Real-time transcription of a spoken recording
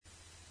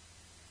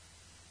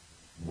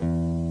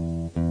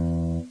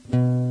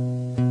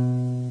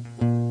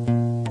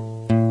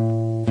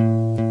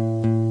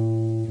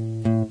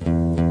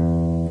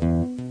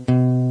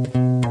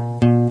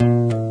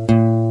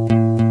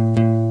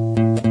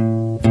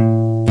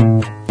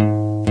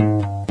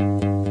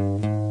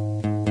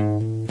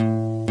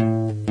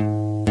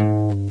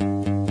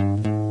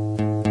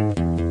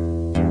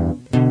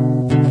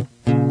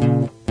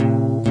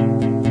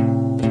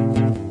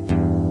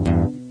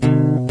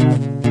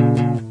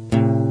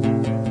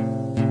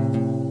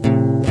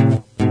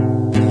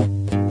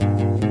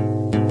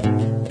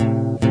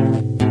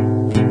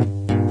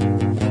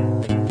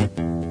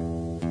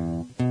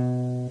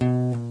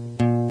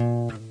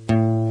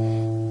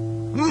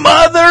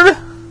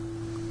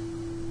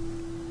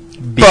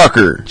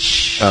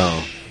motherfucker.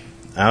 Oh,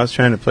 I was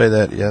trying to play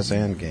that yes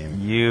and game.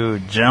 You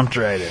jumped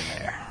right in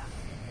there.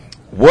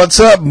 What's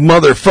up,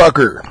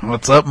 motherfucker?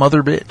 What's up,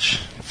 mother bitch?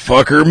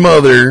 Fucker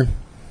mother.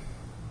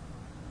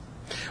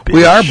 Bitch.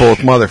 We are both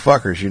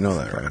motherfuckers, you know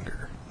that, right?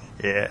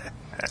 Yeah.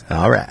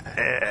 All right.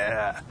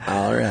 Yeah.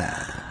 All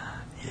right.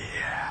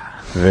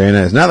 Very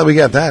nice. Now that we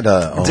got that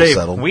all Dave,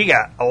 settled. we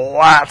got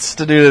lots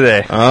to do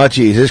today. Oh,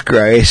 Jesus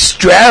Christ.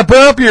 Strap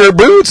up your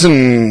boots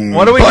and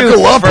What do we buckle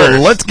do up first?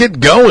 and let's get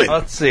going.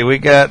 Let's see. You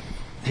got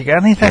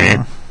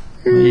anything?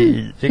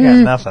 You got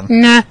nothing.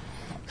 Nah.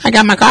 I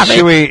got my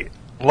coffee.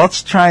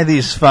 Let's try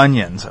these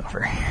Funyuns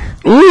over here.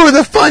 Ooh,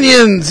 the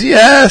Funyuns.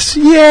 Yes.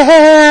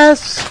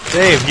 Yes.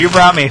 Dave, you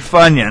brought me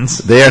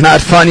Funyuns. They are not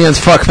Funyuns,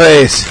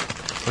 fuckface.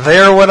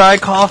 They're what I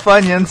call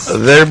Funyuns.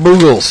 They're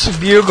Boogles.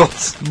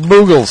 Bugles.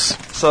 Boogles.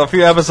 So a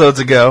few episodes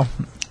ago,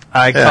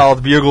 I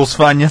called Bugles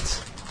Funyuns.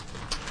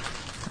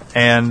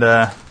 And,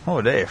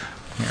 oh, Dave,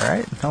 you all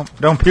right?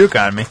 Don't puke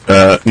on me.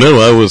 No,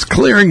 I was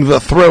clearing the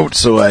throat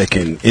so I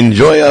can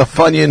enjoy a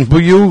Funyun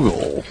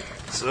bugle.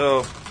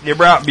 So, you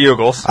brought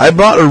Bugles. I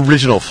brought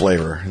original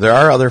flavor. There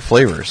are other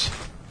flavors.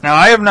 Now,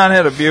 I have not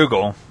had a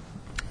Bugle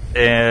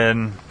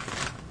in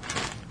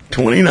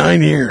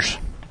 29 years.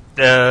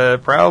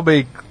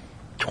 probably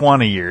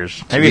 20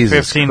 years. Maybe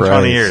Jesus 15, Christ.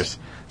 20 years.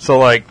 So,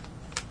 like,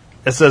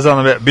 it says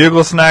on the bit,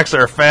 Bugle snacks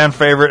are a fan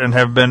favorite and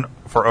have been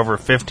for over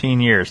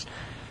 15 years.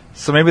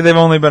 So maybe they've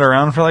only been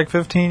around for like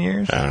 15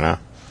 years? I don't know.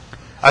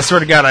 I swear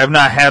to God, I have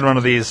not had one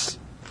of these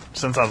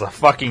since I was a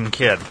fucking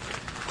kid.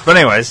 But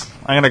anyways,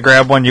 I'm going to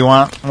grab one. You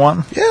want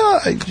one? Yeah,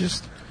 I'll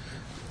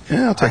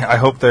take I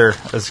hope they're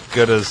as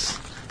good as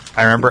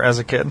I remember as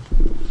a kid.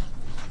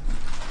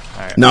 All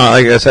right. No,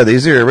 like I said,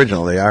 these are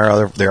original. There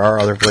are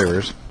other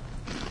flavors.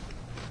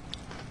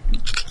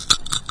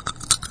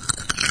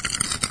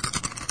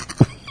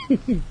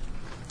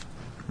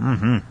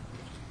 Mm-hmm.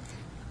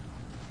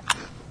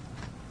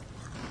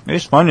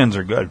 These Funyuns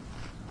are good.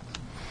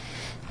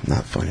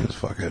 Not funny as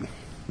fuck good.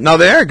 No,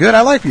 they are good.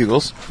 I like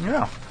Bugles.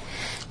 Yeah.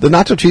 The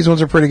nacho cheese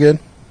ones are pretty good.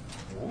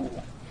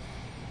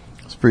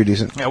 It's pretty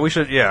decent. Yeah, we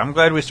should. Yeah, I'm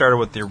glad we started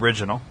with the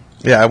original.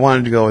 Yeah, I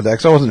wanted to go with that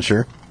because I wasn't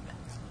sure.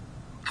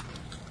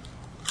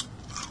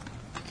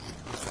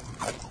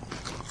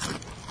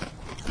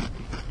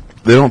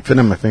 They don't fit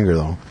on my finger,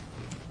 though.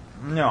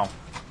 No.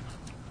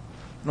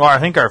 Well, I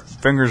think our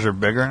fingers are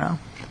bigger now.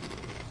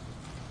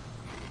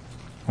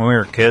 When we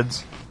were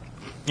kids.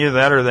 Either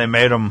that or they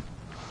made them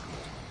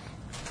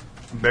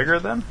bigger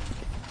then?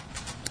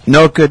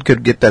 No kid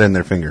could get that in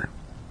their finger.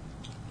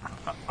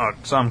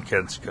 Some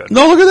kids could.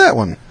 No, look at that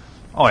one.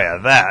 Oh, yeah,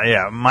 that.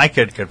 Yeah, my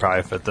kid could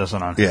probably fit this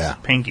one on his Yeah.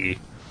 pinky.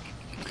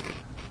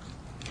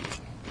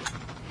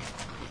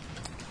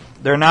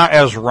 They're not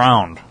as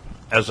round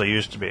as they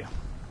used to be.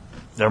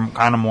 They're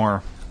kind of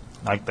more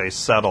like they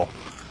settle,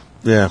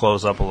 Yeah.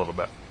 close up a little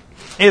bit.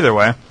 Either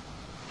way,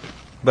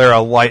 they're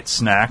a light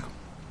snack.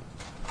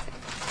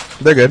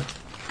 They're good.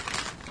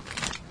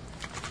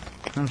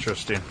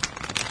 Interesting.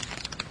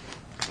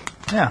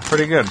 Yeah,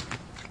 pretty good.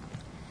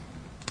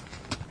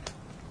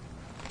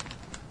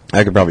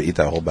 I could probably eat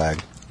that whole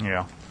bag.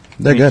 Yeah.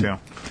 They're Me good. too.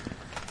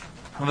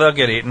 Well, they'll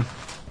get eaten.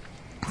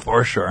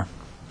 For sure.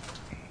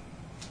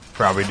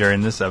 Probably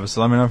during this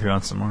episode. Let me know if you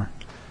want some more.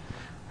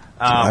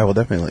 I will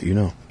definitely let you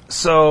know.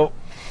 So,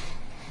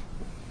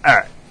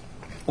 alright.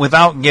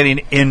 Without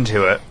getting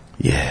into it,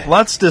 Yeah.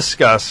 let's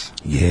discuss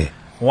Yeah.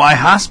 why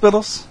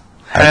hospitals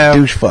Have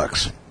douche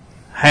fucks.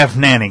 have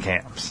nanny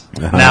cams.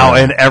 Uh-huh. Now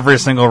in every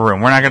single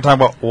room. We're not going to talk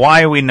about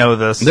why we know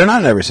this. They're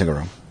not in every single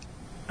room.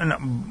 No,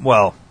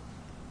 well,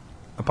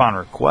 upon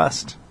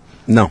request.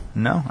 No.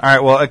 No?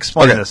 Alright, well,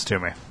 explain Okay. this to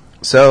me.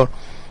 So,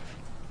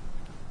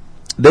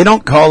 they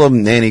don't call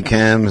them nanny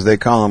cams. They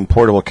call them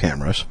portable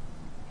cameras.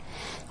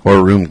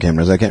 Or room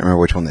cameras. I can't remember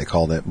which one they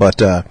called it.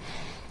 But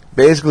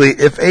basically,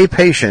 if a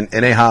patient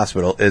in a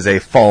hospital is a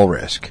fall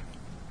risk,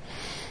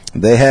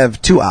 they have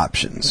two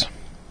options.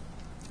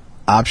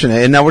 Option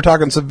A, and now we're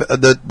talking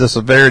the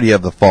severity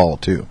of the fall,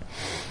 too.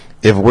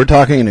 If we're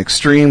talking an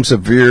extreme,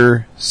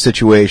 severe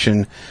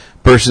situation,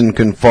 person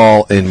can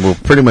fall and will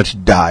pretty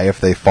much die if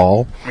they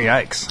fall.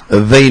 Yikes.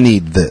 They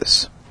need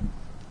this.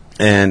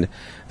 And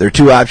their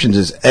two options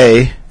is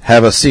A,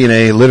 have a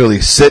CNA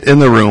literally sit in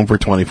the room for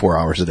 24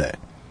 hours a day.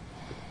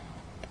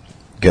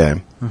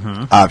 Okay.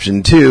 Mm-hmm.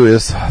 Option 2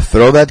 is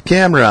throw that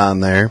camera on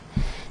there,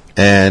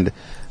 and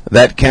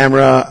that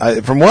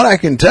camera, from what I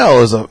can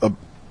tell, is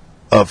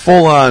a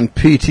full-on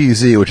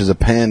PTZ, which is a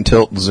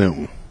pan-tilt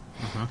zoom.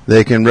 Mm-hmm.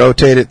 They can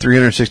rotate it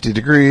 360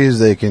 degrees.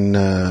 They can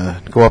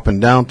go up and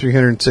down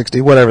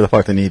 360, whatever the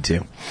fuck they need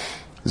to.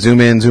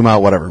 Zoom in, zoom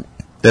out, whatever.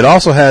 It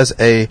also has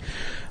a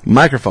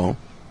microphone,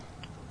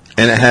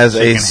 and it has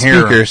a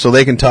speaker, so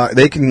they can talk.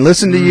 They can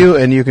listen to you,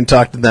 and you can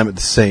talk to them at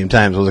the same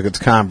time. So it's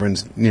a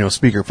conference,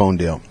 speakerphone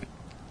deal.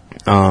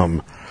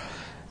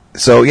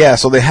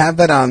 So they have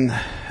that on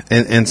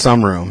in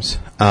some rooms.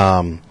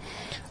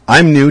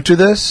 I'm new to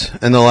this.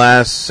 In the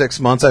last 6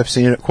 months, I've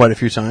seen it quite a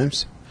few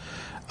times.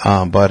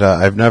 But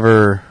I've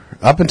never,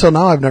 up until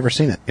now, I've never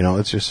seen it. You know,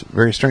 it's just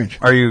very strange.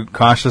 Are you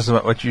cautious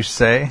about what you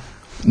say?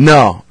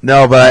 No,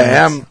 but I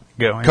am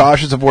Going.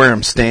 cautious of where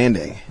I'm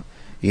standing.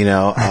 You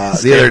know,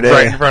 the other day,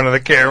 right in front of the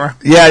camera.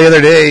 Yeah, the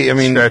other day, I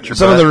mean, Stretch your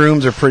some butt. of the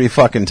rooms are pretty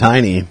fucking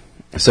tiny.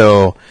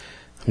 So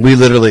we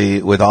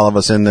literally, with all of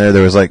us in there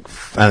was I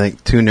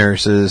think 2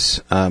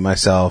 nurses,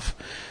 myself,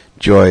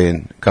 Joy,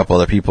 and a couple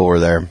other people were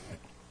there.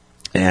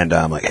 And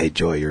I'm like, hey,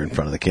 Joy, you're in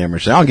front of the camera.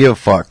 She said, I don't give a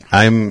fuck.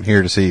 I'm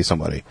here to see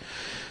somebody.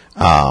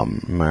 All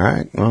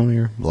right, well,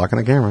 you're blocking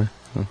the camera.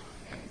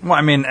 Well,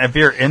 I mean, if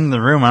you're in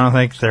the room, I don't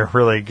think they're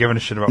really giving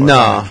a shit about what's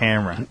on the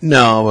camera.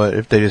 No, but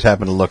if they just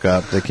happen to look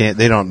up,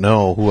 they don't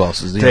know who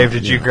else is in. Dave,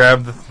 did you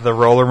grab the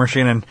roller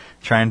machine and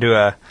try and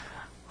do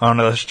one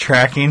of those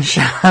tracking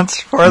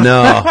shots for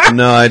them?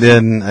 No, I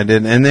didn't.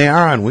 And they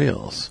are on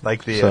wheels.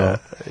 Like yeah,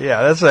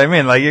 that's what I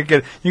mean. Like you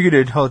could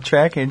do a whole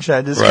tracking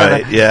shot, just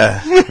right, kind of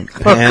yeah,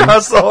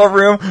 across the whole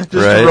room, just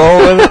Right.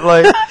 roll with it.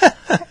 Like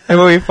it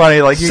would be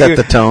funny. Like you set could,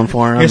 the tone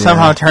for them. you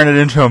somehow turn it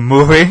into a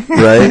movie.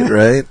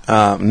 right.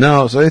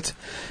 No, so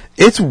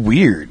it's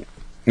weird,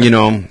 you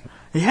know.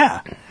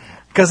 Yeah,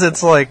 because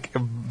it's like a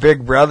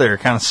Big Brother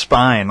kind of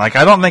spying. Like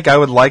I don't think I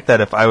would like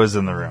that if I was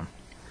in the room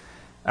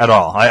at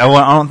all. I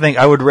don't think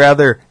I would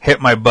rather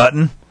hit my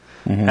button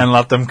and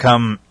let them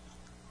come.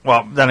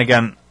 Well, then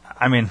again,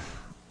 I mean,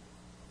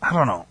 I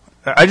don't know.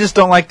 I just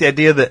don't like the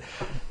idea that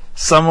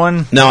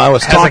someone I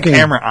was has talking a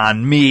camera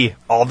on me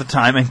all the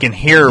time and can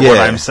hear what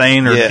I'm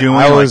saying or doing.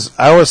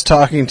 I was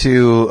talking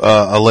to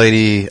a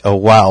lady a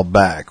while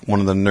back, one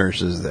of the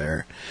nurses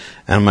there,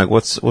 and I'm like,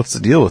 "What's the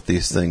deal with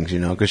these things?" You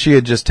know, because she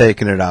had just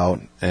taken it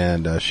out,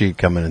 and she'd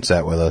come in and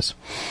sat with us,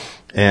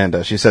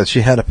 and she said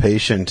she had a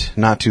patient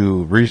not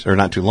too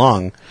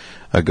long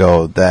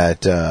ago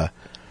that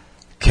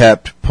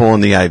kept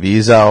pulling the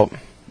IVs out,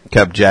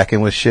 kept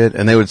jacking with shit,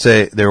 and they would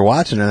say they were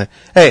watching and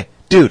hey,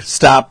 dude,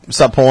 stop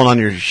pulling on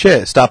your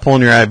shit, stop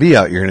pulling your IV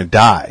out, you're gonna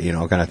die, you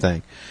know, kind of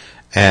thing.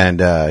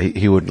 And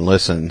he wouldn't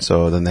listen,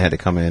 so then they had to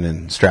come in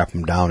and strap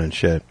him down and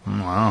shit.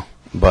 Wow.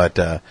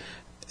 But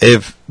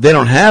if they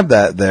don't have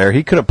that there,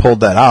 he could have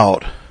pulled that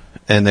out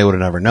and they would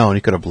have never known.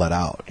 He could have bled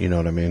out, you know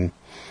what I mean?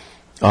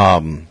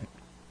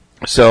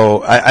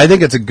 So I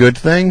think it's a good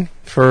thing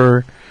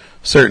for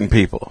certain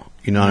people.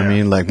 You know what I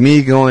mean? Like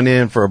me going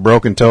in for a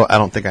broken toe, I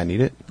don't think I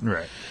need it.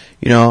 Right.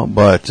 You know,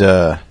 but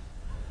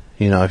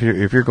you know, if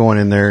you're going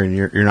in there and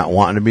you're not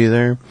wanting to be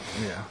there,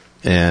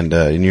 and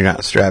you're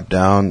not strapped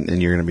down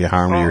and you're going to be a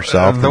harm to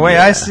yourself. The way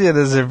I see it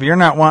is, if you're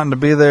not wanting to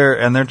be there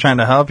and they're trying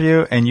to help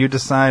you, and you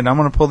decide I'm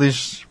going to pull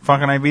these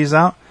fucking IVs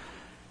out,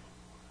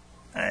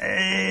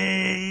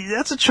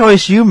 that's a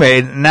choice you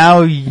made.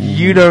 Now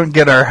you don't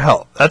get our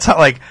help. That's how,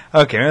 like,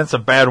 okay, that's a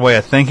bad way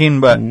of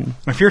thinking, but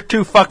if you're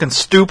too fucking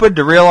stupid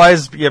to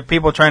realize you have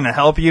people trying to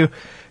help you,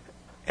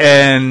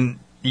 and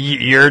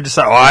you're just,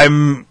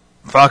 I'm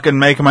fucking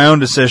making my own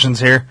decisions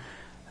here,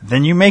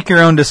 then you make your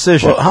own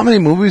decision. Well, how many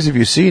movies have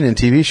you seen and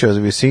TV shows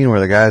have you seen where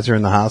the guys are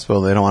in the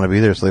hospital, they don't want to be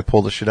there, so they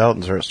pull the shit out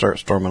and start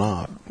storming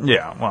off?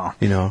 Yeah, well,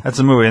 you know, that's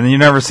a movie, and then you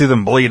never see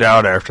them bleed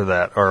out after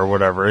that or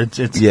whatever. It's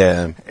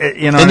yeah,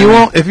 you know, and you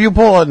won't, if you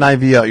pull an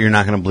IV out, you're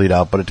not going to bleed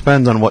out, but it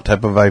depends on what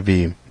type of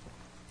IV.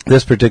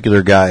 This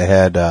particular guy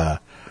had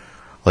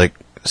like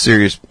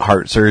serious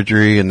heart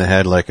surgery, and they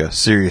had like a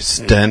serious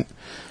stent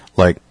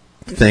like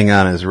thing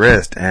on his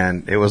wrist,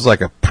 and it was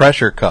like a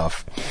pressure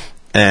cuff,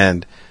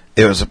 and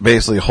it was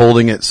basically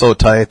holding it so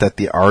tight that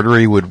the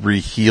artery would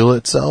reheal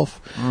itself.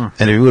 And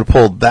if you would have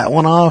pulled that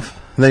one off,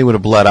 then he would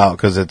have bled out,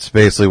 because it's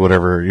basically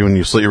whatever, when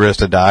you slit your wrist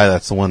to die,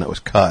 that's the one that was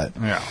cut.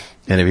 Yeah.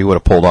 And if he would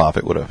have pulled off,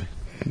 it would have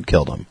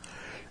killed him.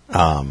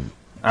 I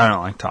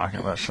don't like talking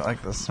about shit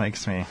like this.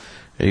 Makes me...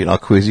 Are you all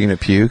queasy and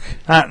puke?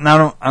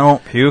 No, I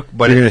won't puke,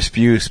 but you're going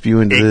to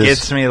spew into this. It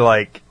gets me,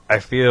 like, I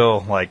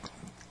feel like...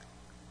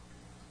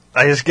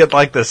 I just get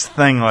like this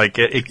thing, like,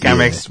 it kind of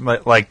makes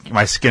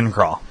my skin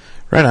crawl.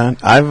 Right on.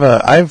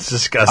 I've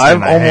disgusting.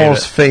 I've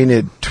almost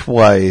fainted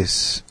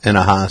twice in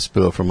a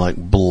hospital from like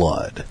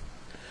blood,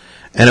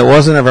 and it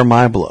wasn't ever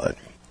my blood.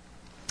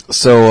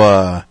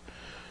 So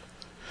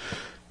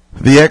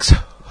the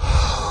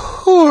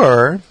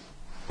ex-whore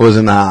was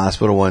in the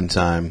hospital one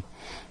time,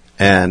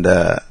 and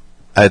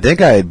I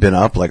think I had been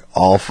up like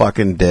all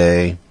fucking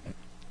day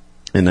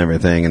and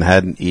everything, and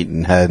hadn't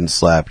eaten, hadn't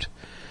slept,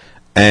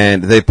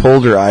 and they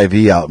pulled her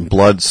IV out, and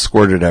blood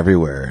squirted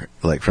everywhere,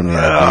 like from the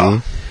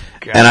IV.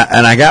 God.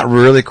 And I got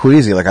really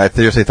queasy. Like, I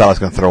seriously thought I was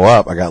going to throw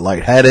up. I got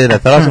lightheaded. I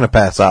thought I was going to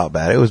pass out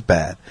bad. It was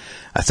bad.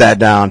 I sat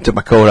down, took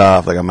my coat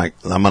off. Like,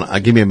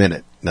 give me a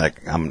minute.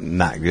 Like, I'm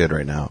not good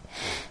right now.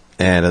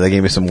 And they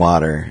gave me some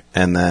water.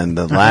 And then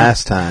the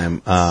last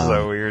time,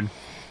 so weird,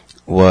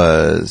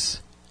 was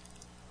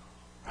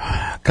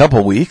a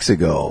couple weeks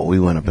ago. We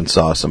went up and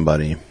saw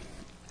somebody,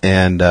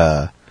 and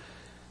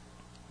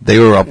they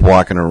were up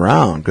walking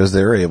around, because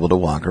they were able to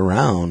walk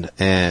around,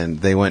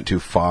 and they went too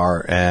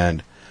far,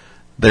 and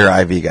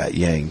their IV got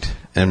yanked,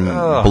 and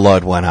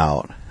blood went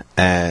out.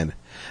 And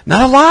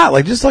not a lot,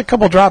 like just like a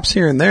couple drops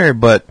here and there,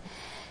 but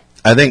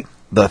I think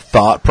the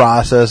thought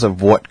process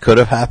of what could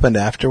have happened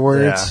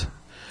afterwards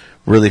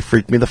really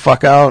freaked me the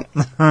fuck out.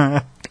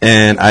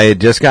 And I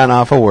had just gotten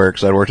off of work,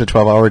 so I worked a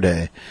 12-hour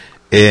day.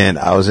 And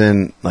I was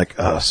in, like,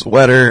 a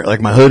sweater, like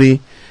my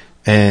hoodie,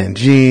 and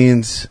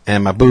jeans,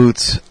 and my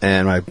boots,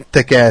 and my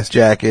thick-ass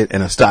jacket,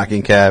 and a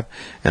stocking cap,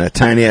 and a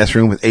tiny-ass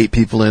room with 8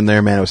 people in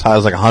there, man. It was hot. It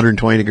was like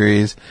 120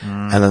 degrees.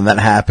 And then that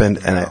happened,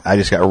 and I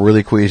just got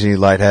really queasy,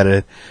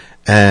 lightheaded.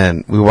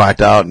 And we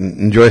walked out,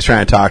 and Joy's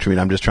trying to talk to me,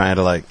 and I'm just trying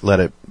to, like,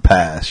 let it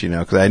pass, you know,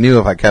 because I knew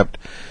if I kept...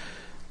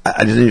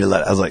 I just needed to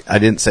let... I was like, I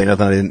didn't say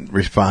nothing. I didn't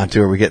respond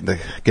to her. We get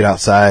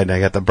outside, and I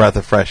got the breath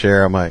of fresh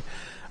air. I'm like,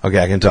 okay,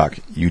 I can talk.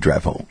 You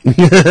drive home.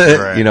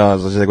 Right. You know, I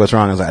was just like, what's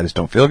wrong? I was like, I just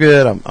don't feel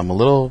good. I'm a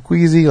little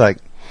queasy. Like,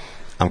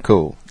 I'm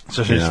cool.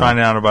 So she's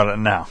finding out about it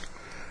now.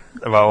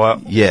 About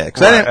what? Yeah.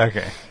 Cause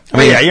okay. I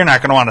mean, yeah, you're not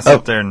going to want to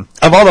sit there and...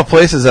 Of all the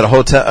places at a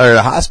hotel or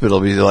a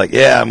hospital, be like,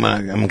 yeah,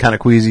 I'm kind of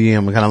queasy.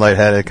 I'm kind of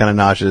lightheaded, kind of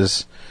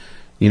nauseous,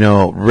 you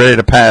know, ready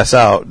to pass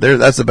out.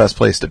 That's the best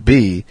place to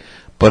be.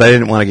 But I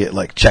didn't want to get,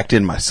 like, checked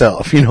in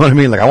myself. You know what I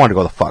mean? Like, I wanted to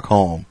go the fuck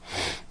home.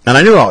 And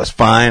I knew I was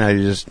fine. I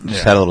just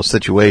had a little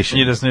situation.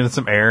 You just needed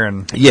some air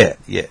and... Yeah.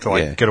 To,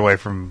 like, get away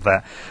from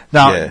that.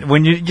 Now,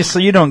 when you... Just so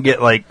you don't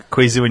get, like,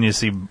 queasy when you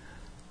see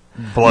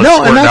blood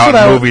squirting out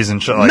in movies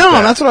and shit like that.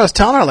 No, that's what I was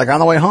telling her. Like, on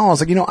the way home, I was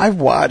like, you know, I've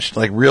watched,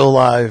 like, real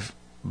live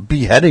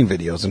beheading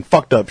videos and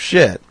fucked up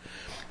shit.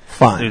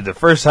 Fine. Dude, the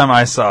first time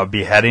I saw a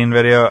beheading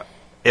video,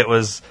 it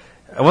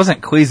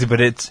wasn't queasy, but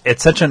it's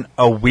such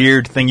a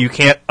weird thing. You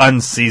can't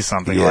unsee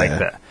something like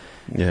that.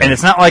 Yeah. And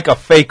it's not like a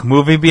fake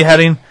movie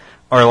beheading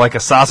or like a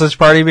sausage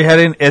party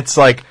beheading. It's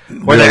like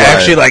where they're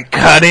actually like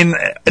cutting.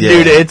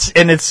 Dude,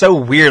 it's so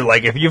weird.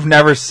 Like if you've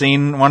never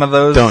seen one of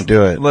those, don't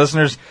do it.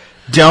 Listeners,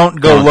 don't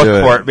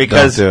look for it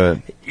because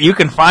you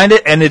can find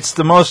it and it's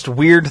the most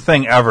weird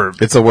thing ever.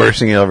 It's the worst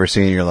thing you'll ever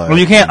see in your life. Well,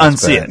 you can't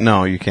unsee it.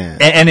 No, you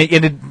can't. And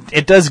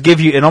it does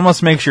give you, it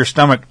almost makes your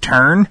stomach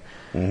turn.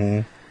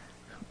 Mm-hmm.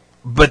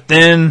 But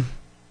then,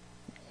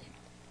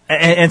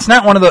 and it's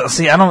not one of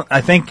the,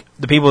 I think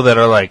the people that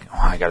are like, oh,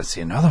 I gotta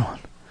see another one.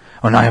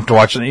 Oh, now I have to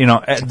watch it, you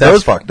know.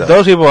 That's fucked up.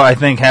 Those people, I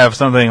think, have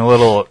something a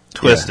little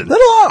twisted.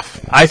 Little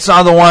off. I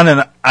saw the one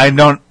and I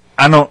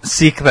don't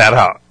seek that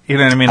out. You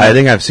know what I mean? I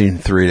think I've seen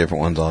 3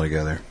 different ones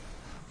altogether.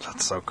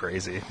 That's so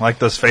crazy. Like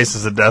those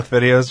Faces of Death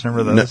videos,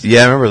 remember those? No,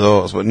 yeah, I remember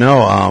those. But no,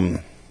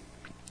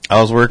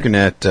 I was working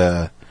at,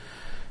 the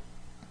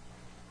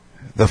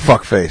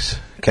Fuckface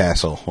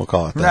Castle, we'll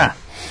call it that.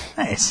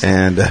 Nice.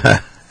 And,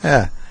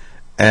 yeah.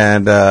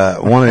 And,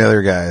 one of the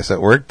other guys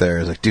that worked there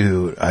is like,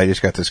 dude, I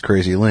just got this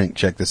crazy link.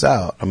 Check this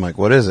out. I'm like,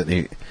 what is it? And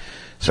he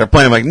started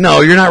playing. I'm like,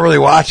 no, you're not really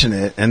watching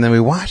it. And then we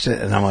watched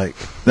it and I'm like,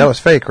 that was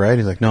fake, right?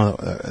 He's like, no,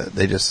 I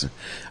think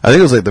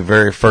it was like the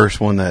very first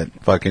one that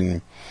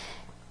fucking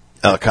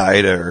Al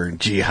Qaeda or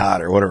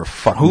Jihad or whatever.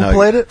 Who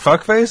played it?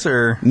 Fuckface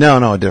or?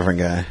 No, a different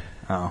guy.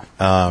 Oh.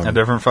 A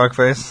different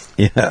Fuckface?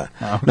 Yeah.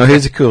 Oh, okay. No,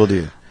 he's a cool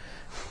dude.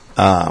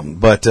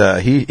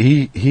 But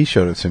he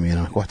showed it to me, and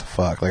I'm like, what the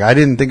fuck? Like, I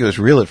didn't think it was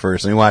real at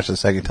first, and we watched it the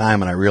second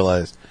time, and I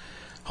realized,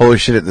 holy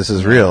shit, this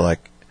is real.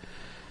 Like,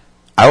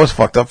 I was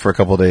fucked up for a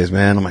couple of days,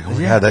 man. I'm like, oh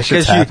my god, that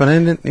shit's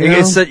happening. You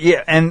know?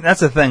 Yeah, and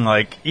that's the thing,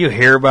 like, you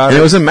hear about it.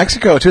 And it was in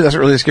Mexico, too. That's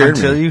what really scared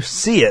me. Until you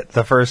see it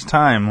the first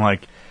time,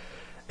 like,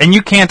 and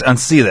you can't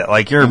unsee that.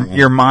 Like,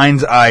 your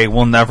mind's eye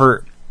will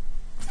never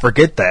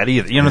forget that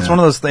either. You know, it's one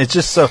of those things. It's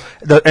just so,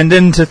 and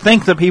then to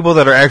think the people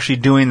that are actually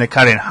doing the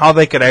cutting, how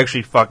they could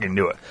actually fucking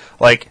do it.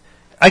 Like,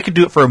 I could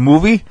do it for a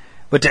movie,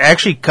 but to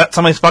actually cut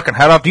somebody's fucking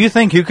head off, do you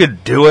think you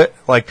could do it?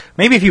 Like,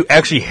 maybe if you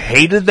actually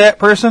hated that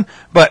person,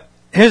 but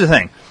here's the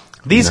thing.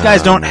 These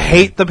guys don't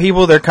hate the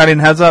people they're cutting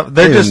heads off.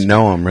 They just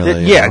know them,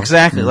 really. Yeah,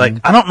 exactly. Mm-hmm. Like,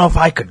 I don't know if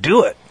I could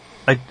do it.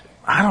 Like,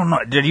 I don't know.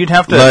 You'd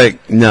have to.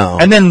 Like, no.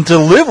 And then to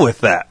live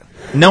with that,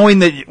 knowing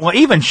that, well,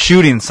 even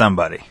shooting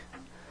somebody.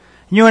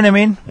 You know what I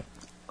mean?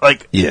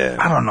 Like,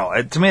 I don't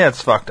know. To me,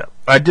 that's fucked up.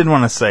 I did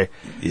want to say,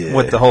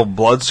 with the whole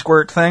blood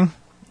squirt thing,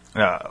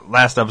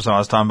 last episode I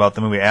was talking about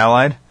the movie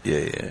Allied.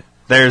 Yeah.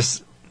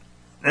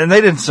 And they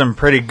did some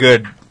pretty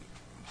good,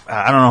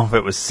 I don't know if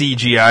it was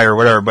CGI or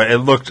whatever, but it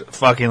looked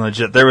fucking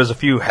legit. There was a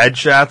few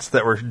headshots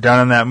that were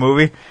done in that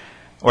movie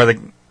where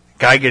the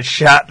guy gets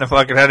shot in the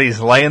fucking head,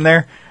 he's laying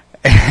there,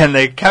 and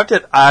they kept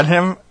it on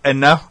him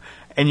enough,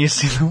 and you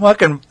see the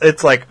fucking,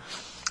 it's like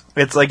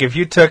if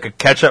you took a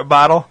ketchup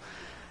bottle,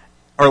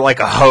 or like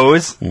a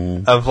hose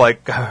of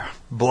like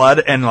blood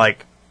and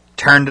like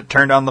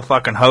turned on the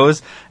fucking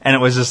hose and it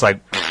was just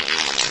like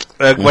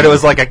but it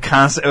was like a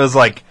constant, it was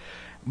like,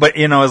 but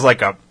you know, it was like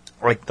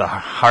the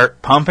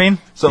heart pumping,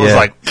 so it was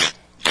like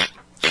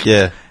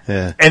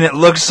and it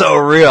looked so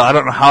real. I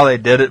don't know how they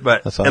did it,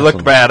 but it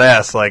looked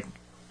badass. Like,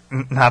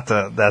 that's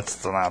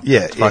not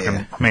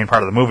fucking main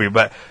part of the movie,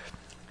 but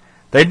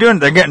they're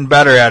getting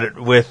better at it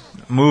with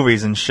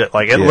movies and shit.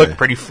 Like, it looked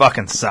pretty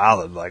fucking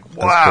solid. Like,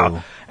 wow.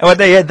 Cool. And what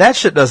they had, that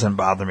shit doesn't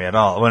bother me at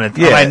all. When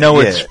I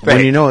know it's fake.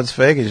 When you know it's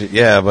fake,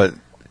 but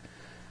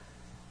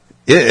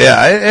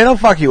it'll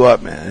fuck you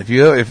up, man.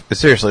 If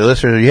seriously,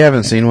 listeners, if you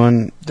haven't seen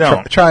one,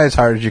 try as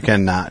hard as you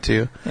can not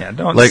to. Yeah,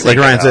 don't. Like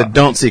Ryan said,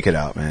 don't seek it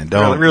out, man.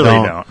 Don't. Really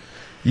don't.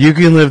 You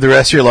can live the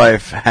rest of your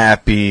life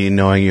happy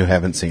knowing you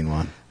haven't seen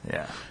one.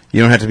 Yeah.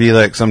 You don't have to be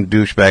like some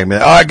douchebag. And be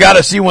like, I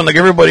gotta see one like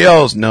everybody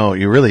else. No,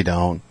 you really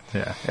don't.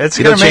 Yeah, it's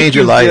It'll going to change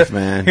your life,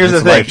 man. Here's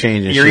It's the thing: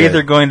 life-changing you're shit.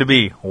 either going to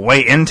be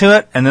way into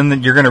it, and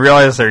then you're going to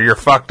realize that you're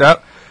fucked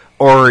up,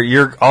 or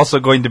you're also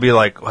going to be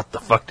like, "What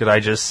the fuck did I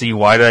just see?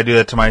 Why did I do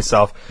that to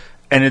myself?"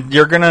 And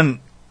you're going to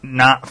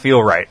not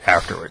feel right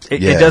afterwards.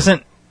 It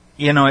doesn't,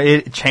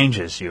 it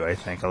changes you. I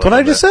think. That's what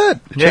I just said.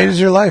 It changes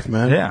your life,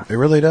 man. Yeah, it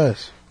really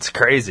does. It's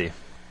crazy.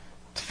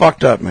 It's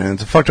fucked up, man.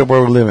 It's a fucked up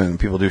world we live in.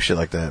 People do shit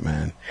like that,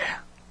 man. Yeah,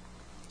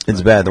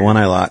 it's bad.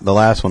 The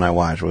last one I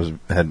watched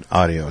had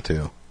audio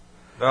too.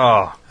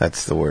 Oh,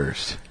 that's the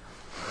worst.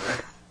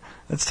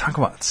 Let's talk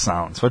about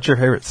sounds. What's your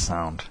favorite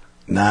sound?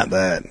 Not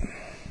that.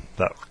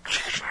 That. All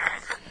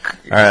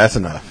right, that's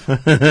enough. I'm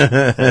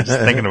just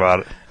thinking about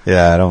it.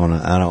 Yeah, I don't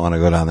want to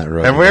go down that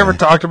road. Have we ever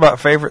talked about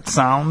favorite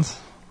sounds?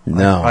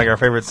 No. Like our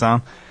favorite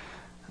sound?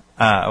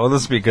 Well,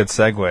 this would be a good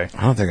segue.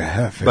 I don't think I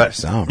have a favorite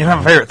sound. You don't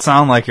have a favorite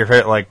sound like your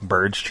favorite, like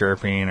birds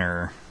chirping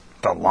or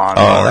the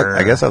lawnmower?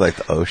 I guess I like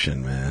the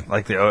ocean, man.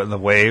 Like the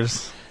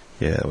waves?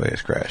 Yeah, the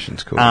waves crashing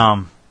is cool.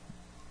 I'm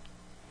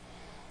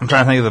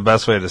trying to think of the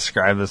best way to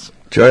describe this.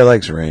 Joey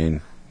likes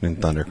rain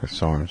and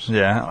thunderstorms.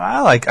 Yeah,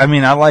 I like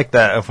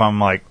that if I'm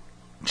like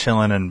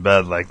chilling in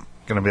bed, like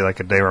gonna be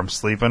like a day where I'm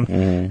sleeping,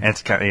 and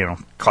it's kind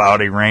of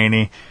cloudy,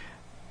 rainy.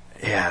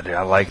 Yeah, dude,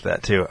 I like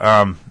that too.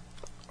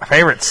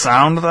 Favorite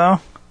sound though,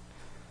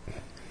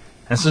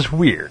 this is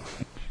weird,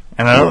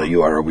 and I don't.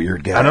 You are a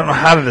weird guy. I don't know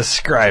how to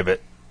describe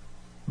it,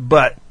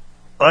 but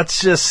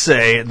let's just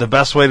say the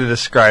best way to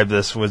describe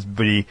this would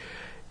be: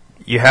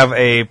 you have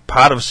a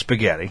pot of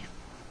spaghetti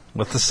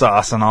with the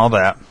sauce and all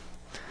that.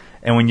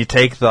 And when you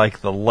take the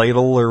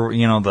ladle or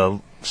the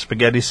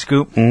spaghetti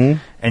scoop, and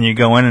you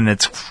go in and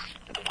it's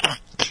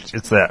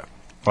that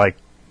like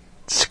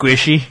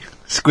squishy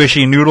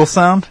noodle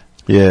sound.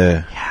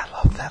 Yeah. Yeah, I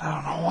love that. I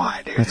don't know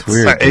why, dude. That's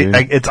weird.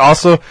 Dude. It's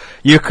also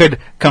you could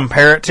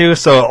compare it to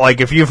like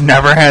if you've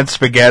never had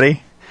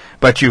spaghetti,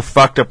 but you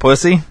fucked a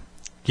pussy,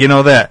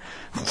 that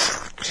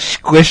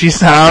squishy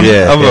sound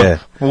of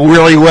a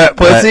really wet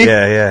pussy.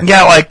 Yeah.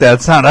 Yeah, I like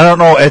that sound. I don't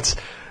know.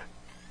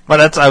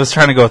 But I was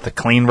trying to go with the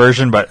clean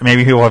version, but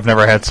maybe people have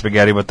never had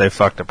spaghetti, but they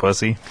fucked a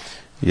pussy.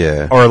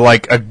 Yeah. Or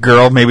like a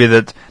girl maybe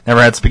that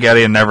never had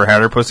spaghetti and never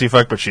had her pussy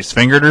fucked, but she's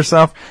fingered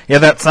herself. Yeah,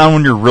 that sound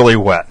when you're really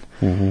wet.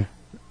 Mm-hmm.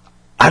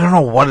 I don't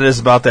know what it is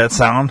about that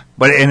sound,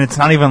 and it's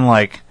not even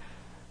like,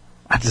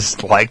 I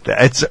just like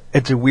that.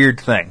 It's a weird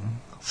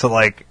thing. So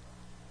like,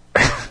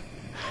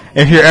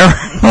 if you're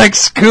ever like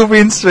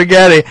scooping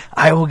spaghetti,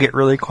 I will get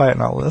really quiet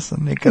and I'll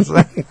listen because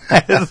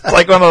it's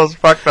like one of those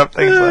fucked up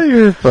things.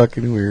 You're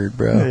fucking weird,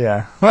 bro.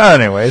 Yeah. Well,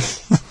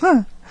 anyways.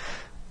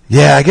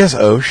 Yeah, I guess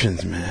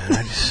oceans,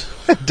 man.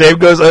 Dave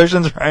goes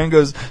oceans, Ryan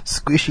goes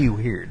squishy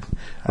weird.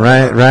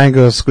 Ryan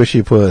goes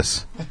squishy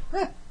puss.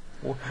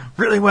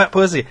 Really wet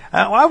pussy.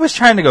 I was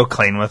trying to go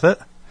clean with it.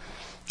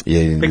 Yeah,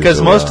 you didn't because do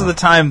so most well. of the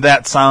time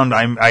that sound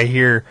I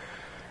hear,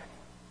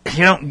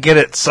 you don't get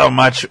it so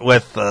much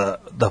with the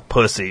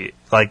pussy.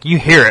 Like you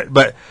hear it,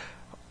 but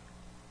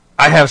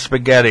I have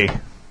spaghetti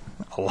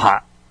a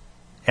lot,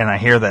 and I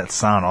hear that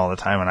sound all the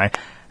time, and I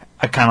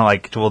kind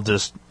of will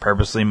just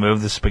purposely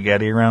move the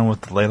spaghetti around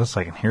with the ladle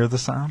so I can hear the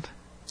sound.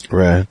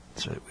 Right.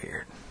 It's really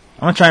weird.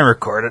 I'm going to try and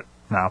record it,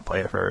 and I'll play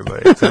it for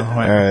everybody. So, all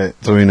right,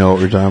 so we know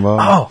what we're talking about?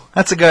 Oh,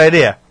 that's a good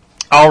idea.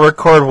 I'll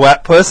record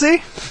wet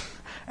pussy,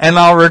 and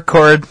I'll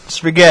record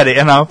spaghetti,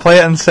 and I'll play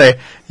it and say,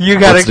 "You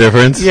got What's the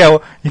difference?" Yeah,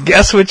 well,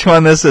 guess which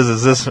one this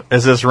is.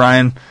 Is this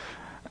Ryan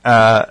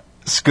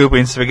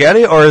scooping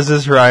spaghetti, or is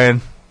this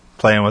Ryan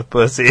playing with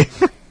pussy?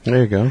 There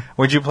you go.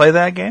 Would you play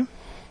that game?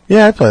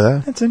 Yeah, I'd play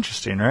that. That's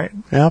interesting, right?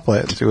 Yeah, I'll play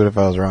it and see what if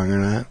I was wrong or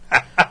not.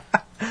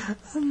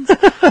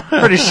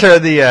 Pretty sure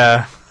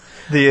the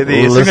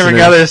significant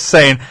Listeners. other is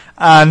saying,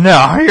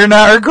 "No, you're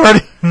not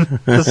recording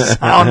the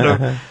sound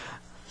of."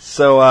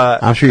 So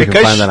I'm sure you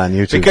can find that on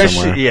YouTube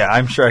somewhere. Yeah,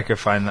 I'm sure I could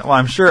find that. Well,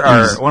 I'm sure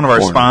one of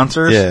our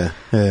sponsors.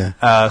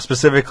 Yeah.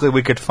 Specifically,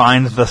 we could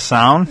find the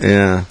sound.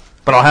 Yeah.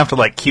 But I'll have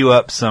to queue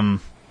up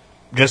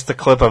just the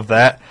clip of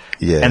that.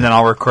 Yeah. And then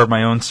I'll record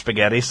my own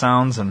spaghetti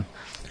sounds and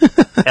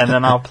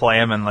then I'll play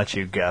them and let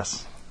you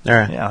guess. All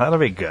right. Yeah, that'll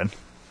be good.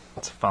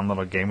 It's a fun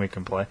little game we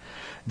can play.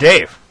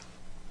 Dave.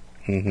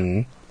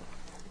 Mm-hmm.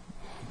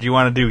 Do you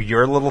want to do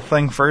your little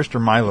thing first or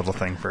my little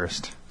thing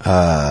first?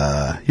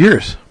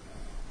 Yours.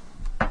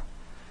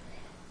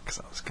 Because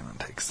I was going to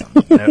take some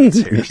notes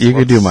here. You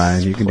can do let's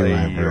mine. You can do play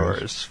mine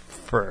yours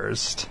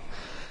first.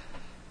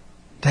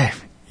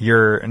 Dave,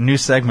 your new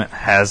segment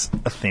has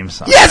a theme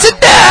song. Yes,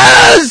 it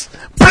does!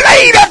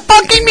 Play the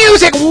fucking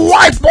music,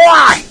 white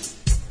boy!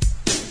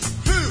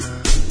 Who?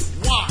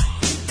 Why?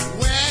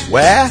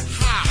 Where?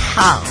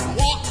 How?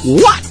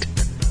 What?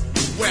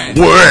 When?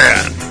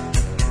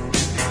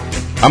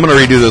 I'm gonna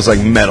redo this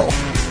like metal. Who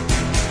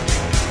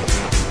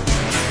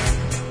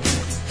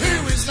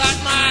is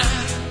that man?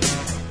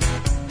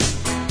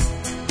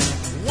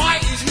 Why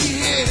is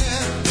he here?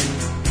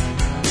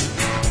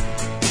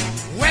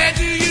 Where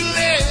do you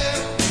live?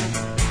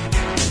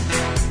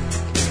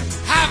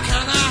 How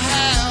can I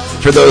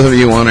For those of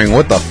you wondering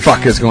what the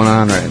fuck is going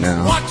on right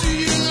now, What do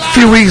you a like?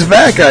 few weeks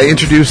back I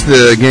introduced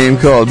the game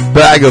called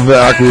Bag of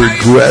Awkward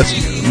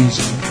Questions.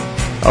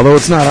 Although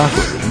it's not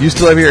awkward. You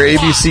still have your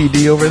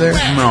ABCD over there?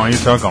 No, you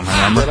took them,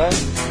 remember?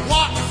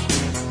 What?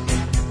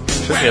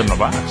 Should be in the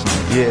box. No?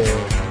 Yeah.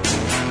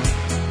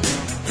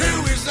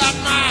 Who is that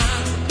man?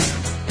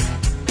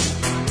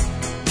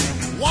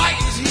 Why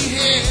is he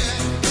here?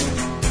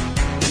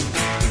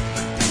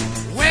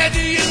 Where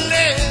do you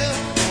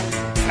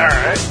live?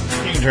 Alright.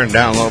 You can turn it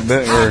down a little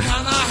bit. How We're can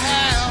I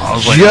help? I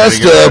was waiting for you just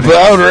to get ready.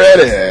 about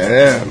ready.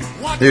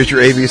 Yeah. Here's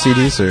your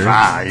ABCD, sir.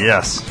 Ah,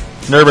 yes.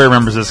 Everybody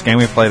remembers this game.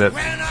 We played it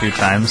a few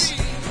times.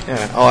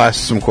 Yeah, I'll ask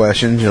some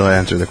questions. You'll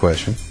answer the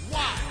question.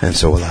 And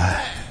so will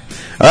I.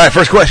 Alright,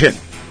 first question.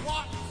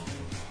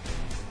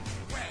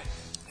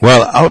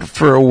 While out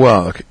for a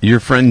walk, your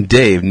friend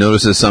Dave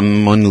notices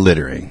someone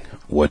littering.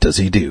 What does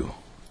he do?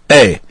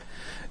 A.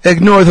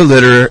 Ignore the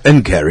litter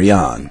and carry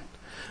on.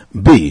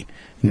 B.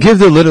 Give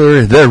the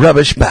litterer their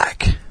rubbish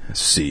back.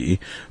 C.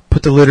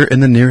 Put the litter in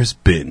the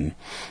nearest bin.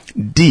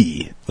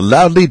 D.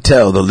 Loudly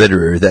tell the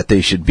litterer that they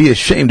should be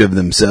ashamed of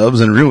themselves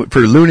and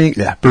for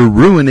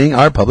ruining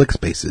our public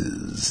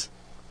spaces.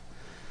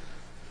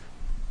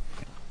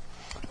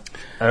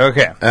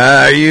 Okay.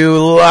 Are you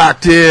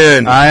locked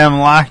in? I am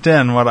locked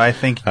in what I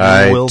think you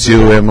I will too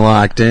do. am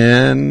locked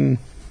in.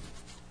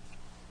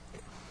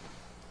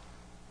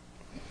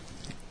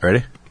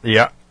 Ready?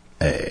 Yeah.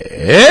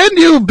 And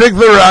you picked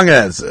the wrong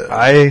answer.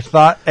 I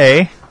thought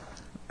A,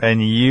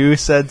 and you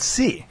said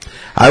C.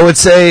 I would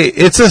say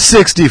it's a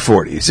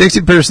 60-40.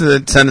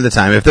 60% of the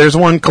time. If there's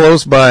one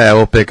close by, I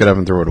will pick it up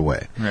and throw it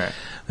away. Right.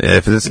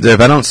 If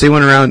I don't see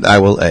one around, I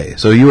will A.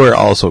 So you are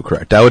also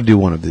correct. I would do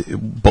one of the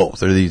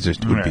both, or these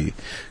would Right. be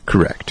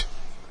correct.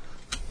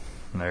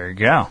 There you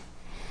go.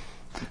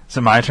 Is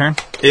it my turn?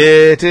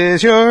 It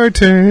is your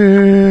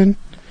turn.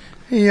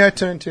 Your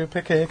turn to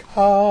pick a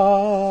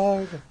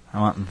card. I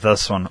want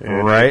this one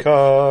right.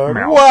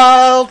 Meow.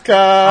 Wild Oh,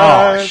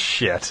 card.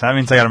 shit. That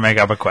means I gotta make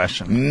up a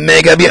question.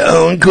 Make up your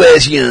own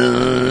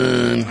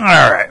question.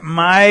 Alright,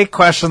 my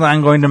question that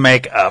I'm going to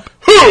make up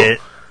is...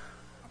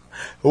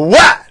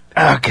 What?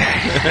 Okay.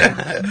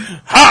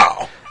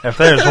 How? If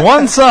there's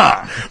one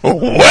song I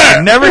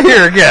When? never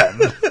hear again,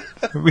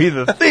 it'll be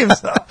the theme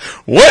song.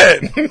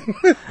 When?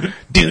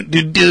 do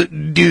do do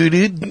do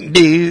do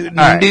do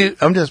right. do.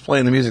 I'm just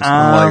playing the music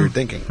while you're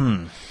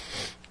thinking.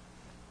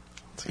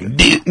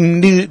 Do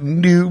do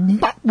do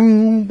ba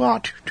boom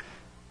ba.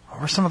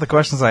 What were some of the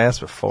questions I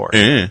asked before?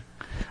 Eh.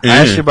 I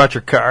asked you about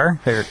your car,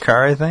 favorite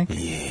car, I think.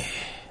 Yeah.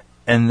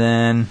 And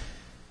then...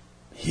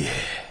 Yeah.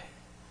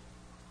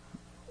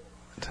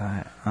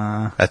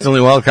 That's the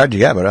only wild card you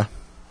got, brother.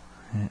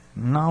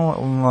 No,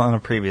 in a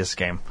previous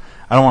game.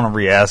 I don't want to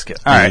re-ask it.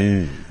 All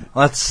right.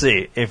 Let's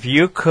see. If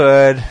you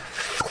could...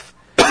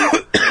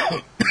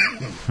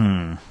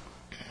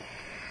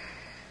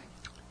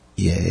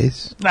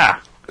 Yes. Nah.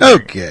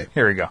 Okay.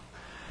 Here we go.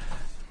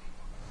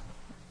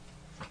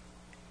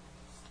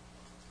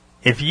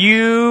 If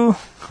you...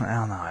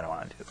 Well, no, I don't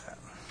want to do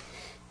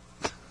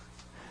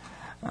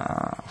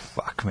that.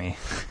 Fuck me.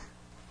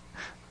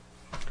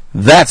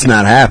 That's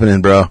not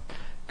happening, bro.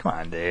 Come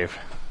on, Dave.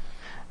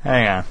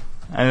 Hang on.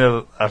 I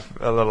need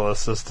a little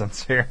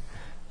assistance here.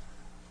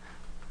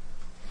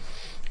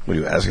 What are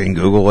you asking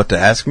Google what to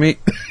ask me?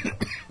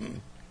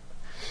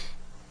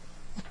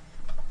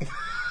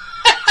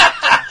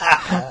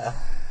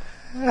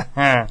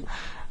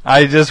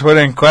 I just put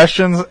in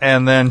questions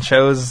and then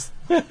chose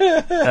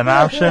an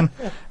option,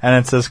 and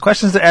it says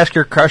questions to ask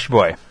your crush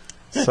boy.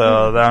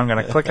 So then I'm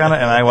going to click on it,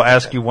 and I will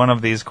ask you one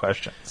of these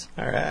questions.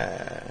 All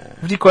right.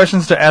 50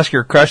 questions to ask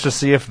your crush to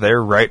see if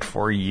they're right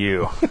for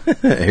you.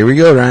 Here we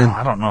go, Ryan.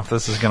 I don't know if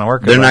this is going to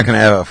work. They're not going to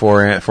have a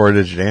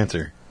four-digit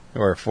answer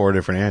or 4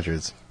 different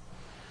answers.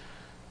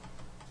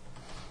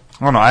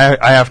 Oh no, I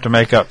have to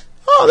make up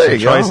Oh, there some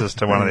you go. choices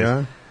to one of There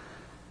you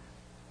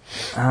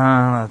these. go.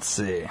 Let's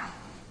see.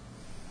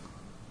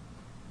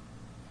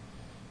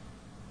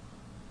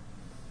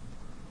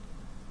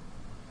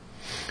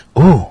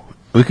 Ooh,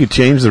 we could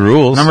change the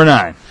rules. Number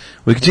 9.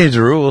 We could change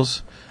the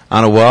rules.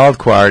 On a wild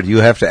card, you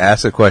have to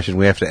ask a question.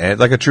 We have to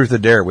like a truth or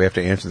dare. We have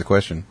to answer the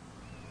question.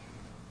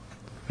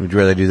 Would you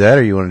rather do that,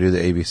 or you want to do the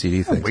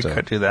ABCD thing? We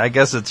could do that. I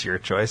guess it's your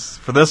choice.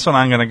 For this one,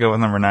 I'm going to go with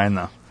number 9,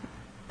 though.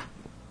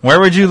 Where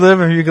would you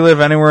live if you could live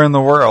anywhere in the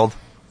world?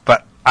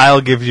 But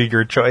I'll give you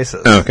your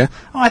choices. Okay.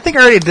 Oh, I think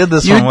I already did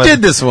this one. You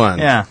did this one.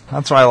 Yeah,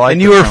 that's why I like it.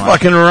 And you were so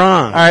much. fucking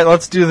wrong. All right,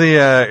 let's do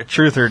the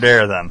truth or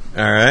dare then.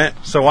 All right.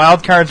 So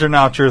wild cards are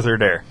now truth or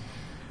dare.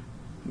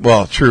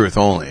 Well, truth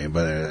only,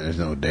 but there's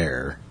no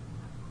dare.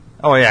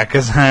 Oh yeah,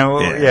 because you'd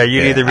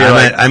either be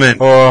I meant-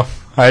 oh,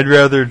 I'd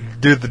rather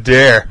do the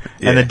dare,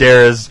 Yeah. and the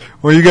dare is,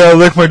 well, you gotta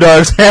lick my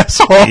dog's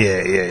asshole.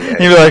 Yeah. You'd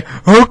be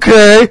like,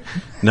 okay.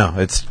 No,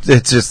 it's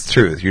just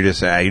truth. You're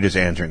just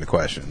answering the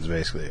questions,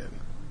 basically.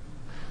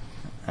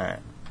 All right,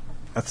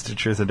 that's the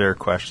truth or dare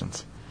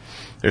questions.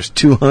 There's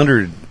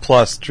 200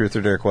 plus truth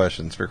or dare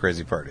questions for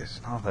crazy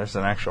parties. Oh, there's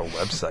an actual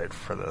website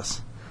for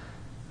this.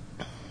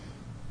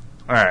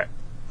 All right.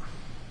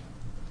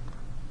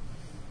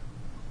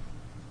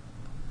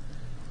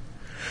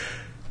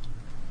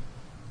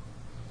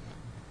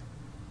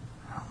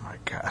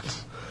 God.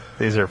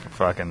 These are for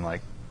fucking,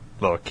 like,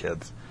 little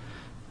kids.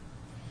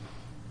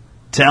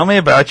 Tell me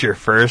about your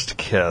first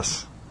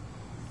kiss.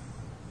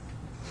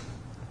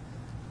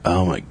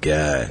 Oh my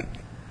god.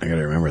 I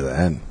gotta remember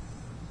that.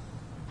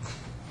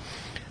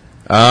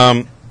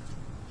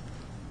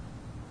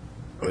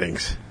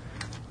 Thanks.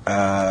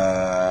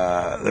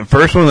 The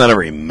first one that I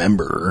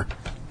remember.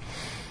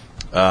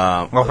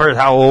 Well, first,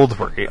 how old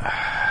were you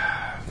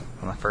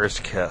on the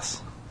first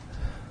kiss?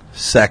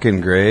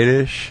 Second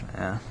grade-ish.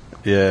 Yeah.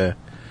 Yeah.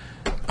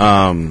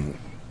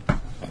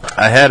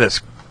 I had a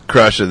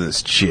crush on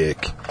this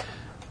chick.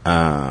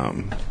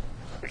 And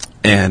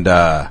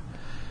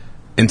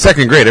in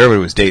second grade, everybody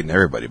was dating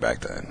everybody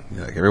back then.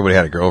 Like, everybody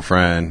had a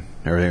girlfriend.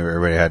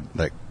 Everybody had,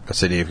 like, a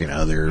significant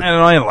other. And it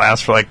only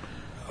lasts for, like,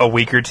 a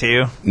week or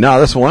two. No,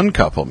 this one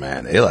couple,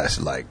 man, they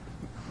lasted, like,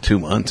 2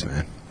 months,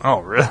 man. Oh,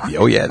 really?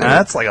 Oh, yeah.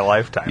 That's like a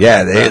lifetime.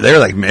 Yeah, they were,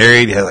 like,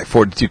 married. They had, like,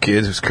 42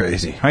 kids. It was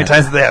crazy. How many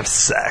times did they have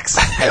sex?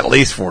 At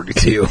least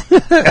 42.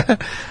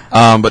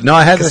 But no,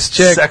 I had this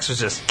chick. Sex was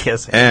just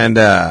kissing. And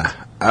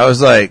I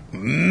was, like,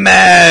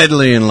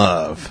 madly in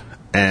love.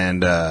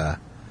 And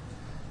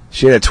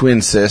she had a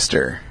twin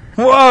sister.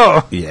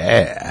 Whoa!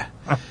 Yeah.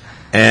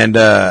 And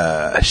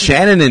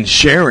Shannon and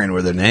Sharon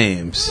were their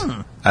names.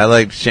 I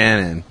liked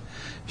Shannon.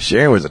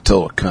 Sharon was a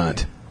total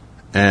cunt.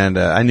 And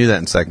I knew that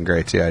in second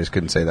grade, too. I just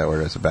couldn't say that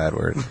word. It's a bad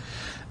word.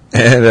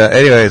 And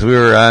anyways, we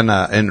were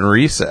in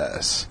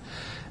recess.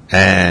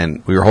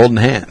 And we were holding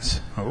hands.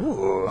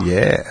 Ooh.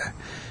 Yeah.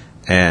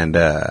 And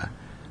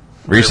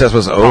recess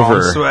was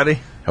over. Palms sweaty?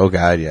 Oh,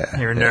 God, yeah.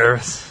 You were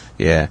nervous?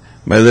 Yeah.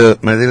 My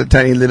little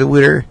tiny little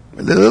witter.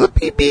 My little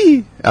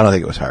pee-pee. I don't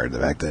think it was hard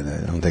back then.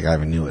 I don't think I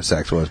even knew what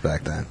sex was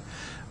back then.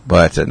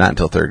 But not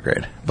until third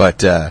grade.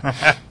 But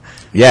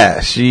yeah,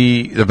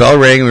 the bell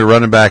rang, we were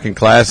running back in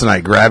class, and I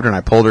grabbed her and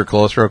I pulled her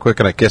close real quick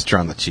and I kissed her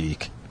on the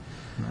cheek.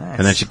 Nice.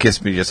 And then she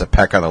kissed me just a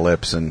peck on the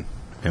lips and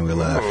we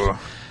left. Ooh.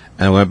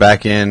 And I went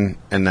back in,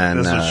 and then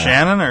This was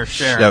Shannon or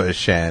Sharon? That was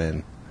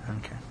Shannon.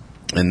 Okay.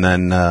 And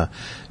then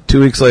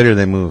 2 weeks later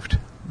they moved.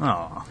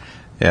 Oh.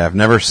 Yeah, I've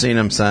never seen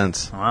them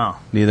since. Wow.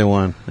 Neither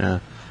one. Yeah.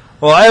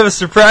 Well, I have a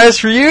surprise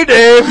for you,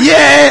 Dave.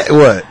 Yeah.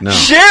 What? No.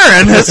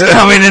 Sharon is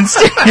coming in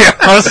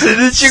studio so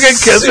that you can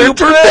kiss her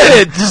Super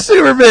today. bitch.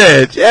 Super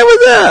bitch. Yeah,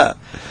 what's up?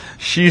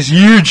 She's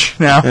huge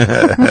now.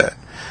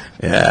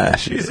 Yeah,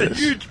 she's She's a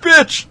huge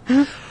bitch.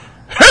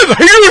 She's a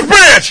huge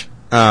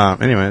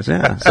bitch. Anyways,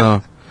 yeah.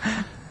 So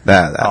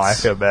that's. Oh, I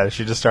feel bad.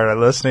 She just started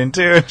listening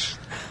too.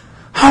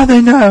 How do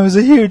they know I was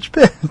a huge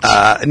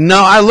bitch?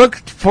 No, I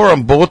looked for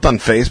them both on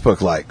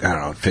Facebook, like, I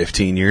don't know,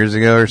 15 years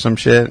ago or some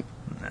shit.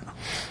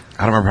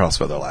 I don't remember how to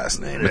spell their last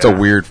name. Yeah. It's a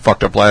weird,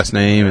 fucked up last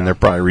name, and they're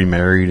probably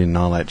remarried and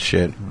all that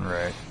shit.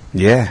 Right.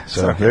 Yeah,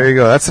 so there you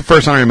go. That's the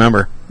first one I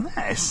remember.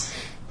 Nice.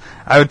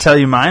 I would tell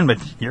you mine, but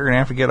you're going to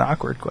have to get an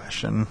awkward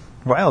question.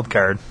 Wild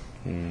card.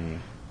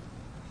 In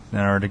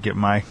order to get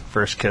my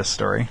first kiss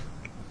story.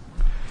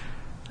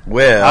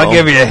 Well, I'll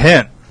give you a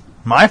hint.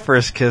 My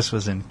first kiss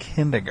was in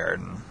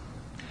kindergarten.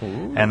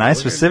 Ooh, and I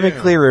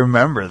specifically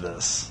remember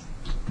this.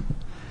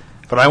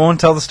 But I won't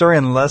tell the story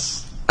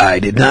unless... I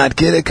did not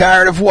get a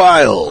card of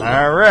wild.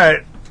 All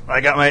right.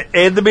 I got my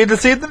A, the B, the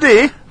C, the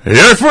D.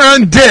 Your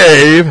friend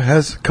Dave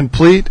has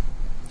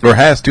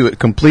to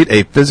complete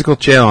a physical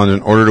challenge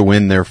in order to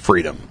win their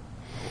freedom.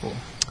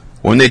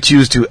 When they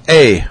choose to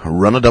A,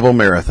 run a double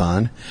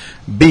marathon,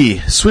 B,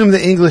 swim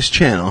the English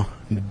Channel,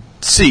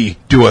 C,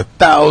 do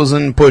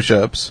 1,000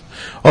 push-ups,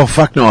 oh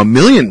fuck no,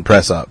 1,000,000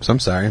 press-ups, I'm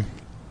sorry,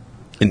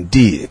 and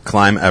D,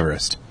 climb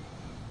Everest.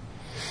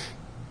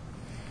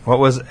 What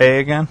was A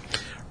again?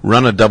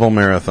 Run a double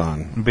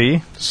marathon.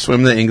 B?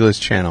 Swim the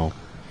English Channel.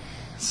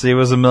 C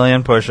was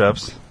 1,000,000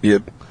 push-ups.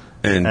 Yep.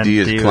 And D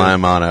is D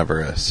climb Mount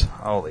Everest.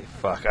 Holy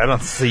fuck. I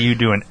don't see you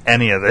doing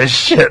any of this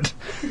shit.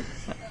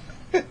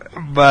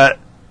 But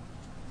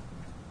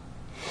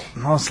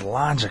most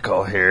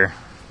logical here.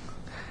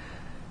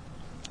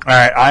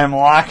 Alright, I am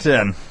locked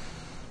in.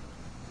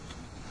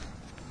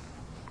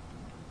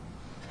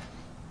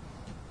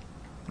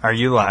 Are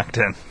you locked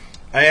in?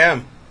 I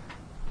am.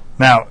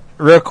 Now,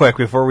 real quick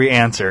before we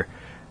answer,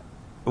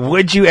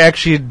 would you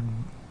actually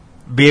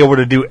be able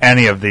to do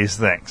any of these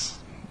things?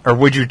 Or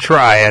would you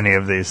try any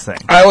of these things?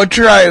 I would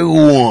try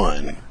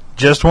one.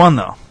 Just one,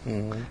 though.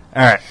 Mm-hmm.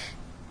 All right.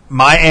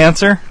 My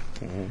answer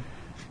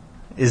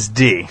is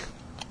D.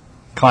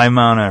 Climb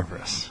Mount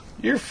Everest.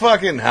 You're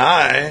fucking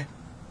high.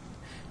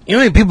 You know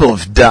how many people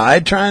have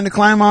died trying to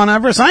climb Mount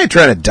Everest? I ain't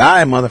trying to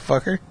die,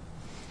 motherfucker.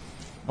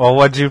 Well,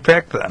 what'd you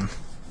pick, then?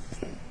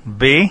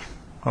 B?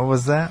 What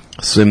was that?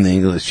 Swim the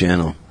English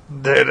Channel.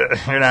 Dude,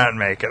 you're not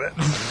making it.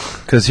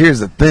 Because here's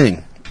the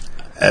thing.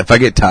 If I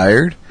get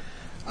tired,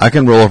 I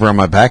can roll over on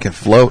my back and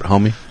float,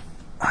 homie.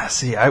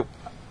 See,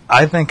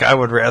 I think I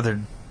would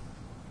rather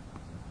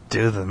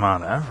do the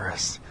Mount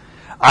Everest.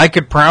 I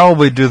could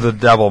probably do the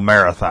double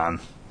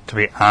marathon, to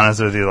be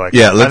honest with you. Like,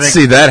 yeah, let's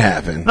see that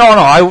happen. No,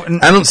 I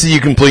wouldn't. I don't see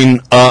you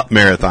completing a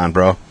marathon,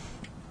 bro.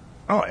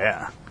 Oh,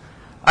 yeah.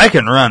 I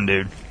can run,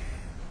 dude.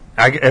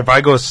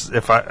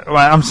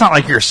 It's not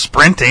like you're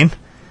sprinting.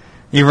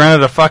 You run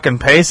at a fucking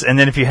pace, and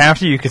then if you have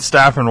to, you could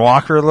stop and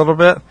walk her a little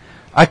bit.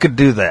 I could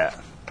do that.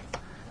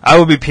 I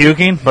would be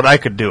puking, but I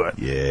could do it.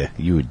 Yeah,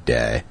 you would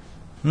die.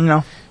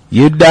 No.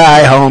 You'd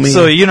die, homie.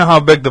 So you know how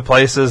big the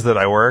place is that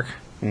I work?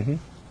 Mhm.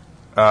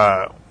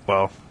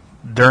 Well,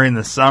 during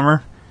the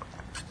summer,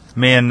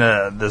 me and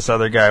this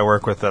other guy I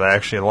work with that I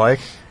actually like,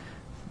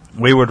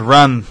 we would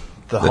run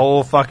the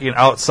whole fucking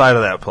outside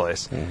of that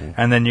place.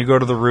 And then you go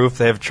to the roof,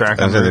 they have a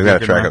track on the roof. They've got you a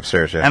can track run.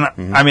 upstairs, yeah.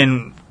 And I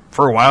mean,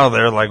 for a while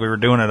there, like we were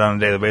doing it on a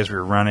daily basis. We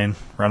were running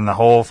the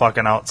whole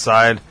fucking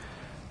outside.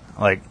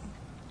 Like,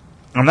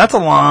 and that's a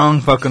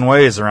long fucking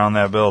ways around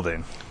that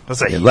building.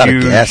 That's a lot of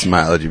huge gas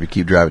mileage if you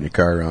keep driving your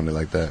car around it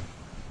like that.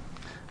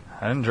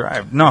 I didn't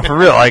drive. No, for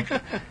real. Like,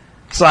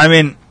 so I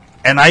mean,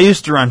 and I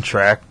used to run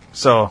track.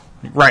 So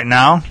right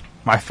now,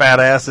 my fat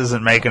ass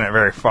isn't making it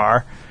very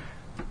far.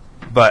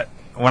 But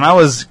when I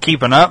was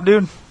keeping up,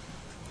 dude,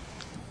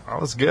 I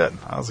was good.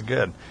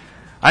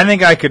 I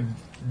think I could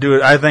do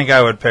it. I think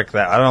I would pick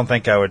that. I don't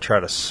think I would try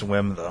to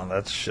swim though.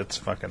 That shit's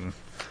fucking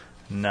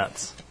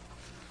nuts.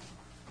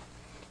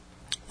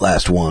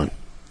 Last one.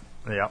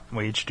 Yeah,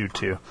 we each do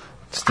 2.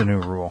 It's the new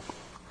rule.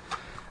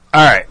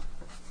 All right.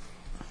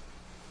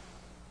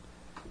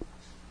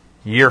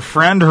 Your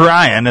friend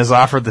Ryan is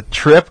offered the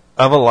trip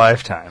of a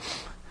lifetime.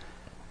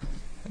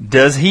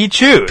 Does he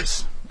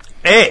choose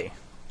A,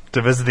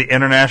 to visit the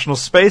International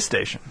Space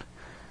Station,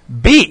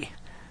 B,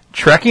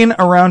 trekking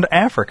around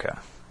Africa,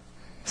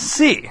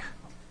 C,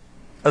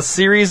 a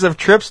series of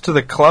trips to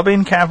the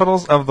clubbing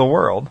capitals of the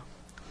world,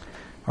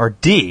 or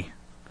D,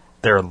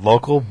 their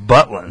local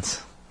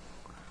Butlins?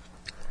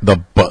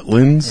 The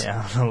Butlins?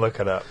 Yeah, look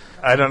it up.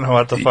 I don't know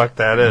what the fuck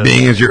that is.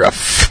 Being as you're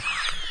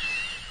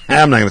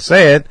I'm not going to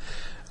say it.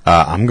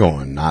 I'm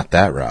going not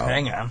that route.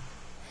 Hang on.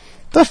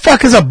 The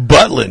fuck is a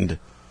Butland?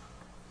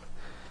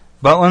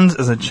 Butlins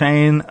is a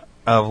chain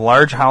of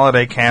large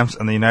holiday camps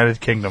in the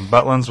United Kingdom.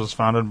 Butlins was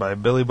founded by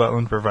Billy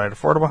Butland to provide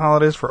affordable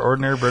holidays for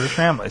ordinary British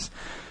families.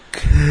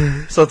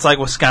 So it's like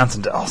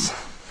Wisconsin Dells.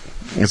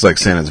 It's like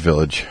Santa's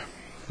Village.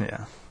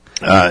 Yeah.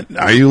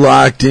 Are you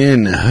locked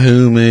in,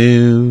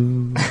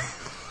 homo?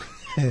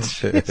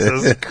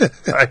 Jesus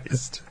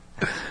Christ.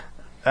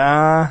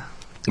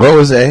 What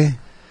was A?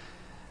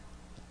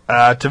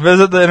 To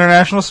visit the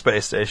International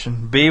Space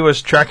Station. B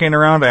was trekking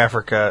around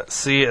Africa.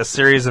 C, a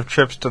series of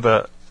trips to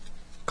the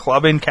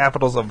clubbing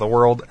capitals of the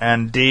world.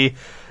 And D,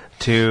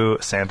 to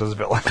Santa's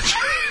Village.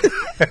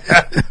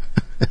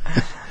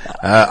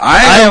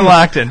 I am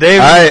locked in.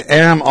 Dave, I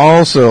am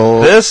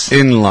also This-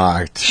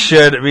 in-locked.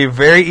 should be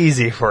very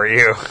easy for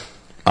you.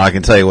 I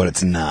can tell you what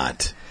it's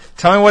not.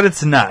 Tell me what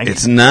it's not.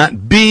 It's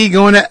not B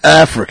going to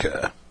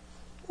Africa.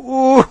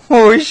 Ooh,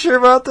 are we sure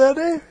about that,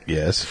 Dave?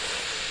 Yes.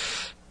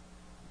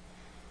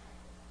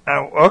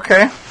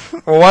 Okay.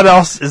 Well, what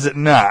else is it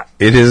not?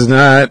 It is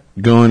not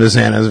going to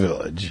Santa's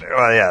Village.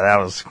 Well, yeah, that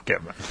was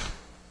given.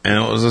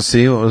 And what was the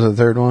C? What was the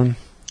third one?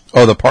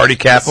 Oh, the party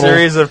capital?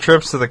 Series of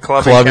trips to the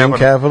clubbing Clubbing capital.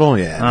 capital?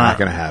 Yeah, not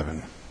going to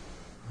happen.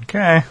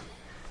 Okay.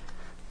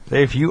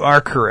 Dave, you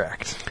are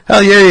correct.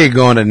 Hell yeah, you're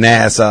going to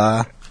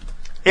Nassau.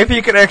 If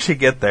you could actually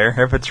get there,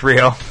 if it's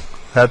real,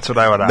 that's what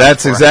I would opt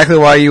That's for. exactly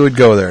why you would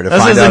go there, to This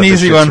find is out an if the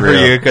easy shit's one for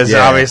real. you, because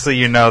Yeah. obviously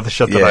you know the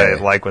shit that I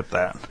Yeah. like with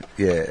that.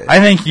 Yeah. I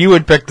think you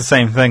would pick the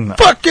same thing, though.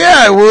 Fuck yeah,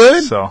 I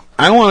would. So,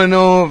 I want to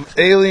know if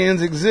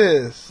aliens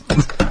exist.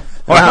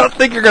 well, I don't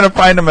think you're going to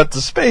find them at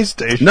the space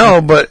station. No,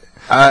 but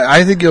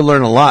I think you'll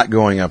learn a lot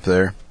going up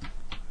there.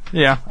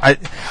 Yeah, I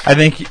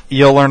think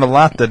you'll learn a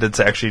lot that it's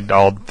actually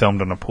all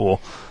filmed in a pool.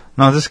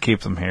 No, just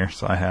keep them here,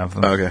 so I have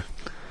them. Okay.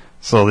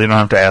 So you don't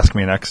have to ask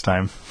me next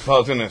time. Well, I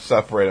was going to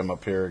separate them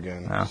up here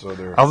again. No. So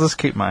they're I'll just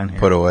keep mine here.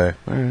 put away.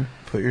 All right.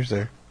 Put yours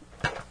there.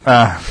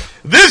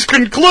 This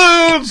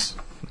concludes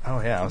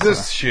Oh yeah.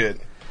 this shit.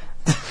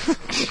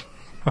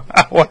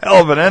 What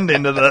hell of an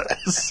ending to the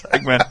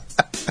segment.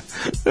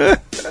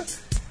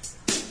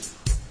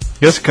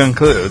 This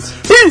concludes.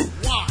 Who?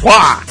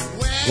 Why?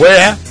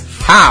 Where?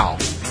 How?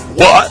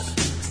 What?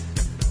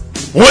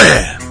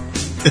 Where?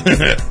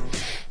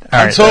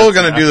 I'm right, totally that's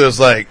going to do this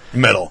like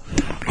metal.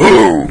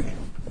 Who?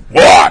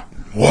 What?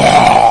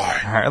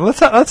 Why? All right,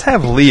 let's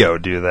have Leo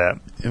do that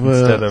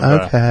instead of.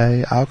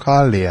 okay, I'll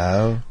call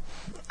Leo.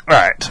 All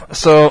right,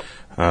 so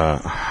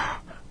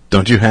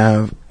Don't you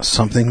have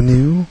something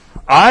new?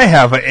 I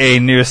have a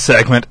new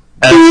segment.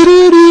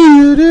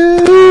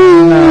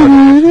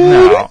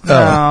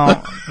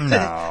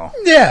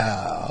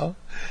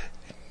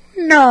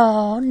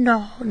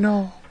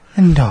 No.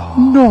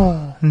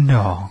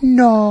 No.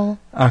 No.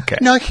 Okay.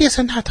 No, he's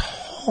not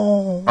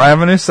home. I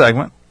have a new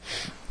segment.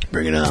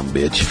 Bring it on,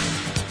 bitch.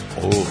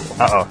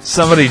 Uh-oh.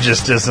 Somebody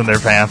just is in their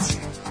pants.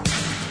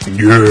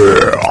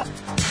 Yeah.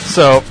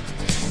 So,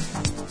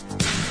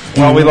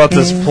 while we let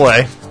this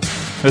play,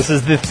 this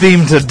is the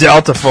theme to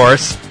Delta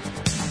Force.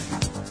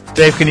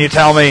 Dave, can you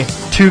tell me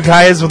 2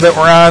 guys that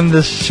were on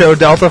this show,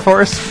 Delta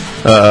Force?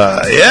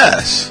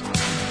 Yes.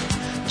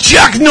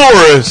 Chuck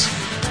Norris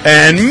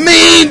and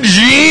Mean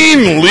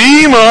Gene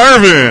Lee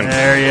Marvin.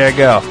 There you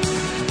go.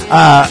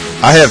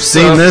 I have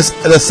seen this,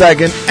 the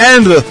second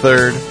and the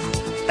third.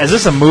 Is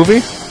this a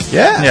movie?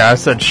 Yeah. Yeah, I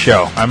said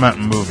show. I meant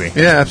movie.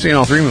 Yeah, I've seen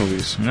all 3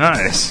 movies.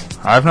 Nice.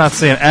 I've not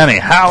seen any.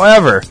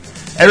 However,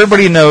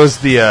 everybody knows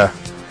the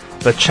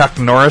Chuck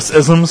Norris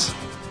isms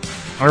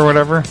or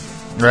whatever,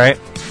 right?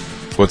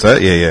 What's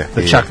that? Yeah.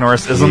 The Chuck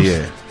Norris isms.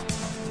 Yeah.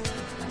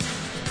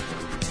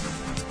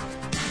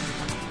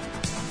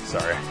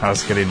 Sorry, I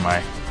was getting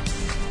my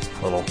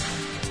little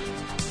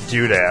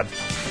doodad.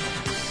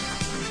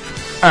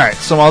 All right,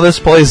 so while this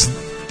plays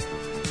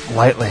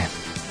lightly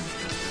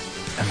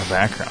in the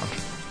background,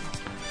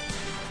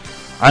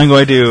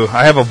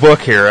 I have a book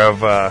here of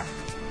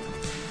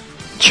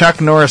Chuck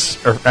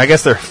Norris, or I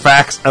guess they're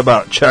facts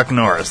about Chuck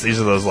Norris. These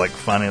are those like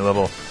funny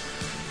little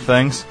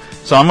things.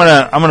 So I'm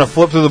gonna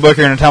flip through the book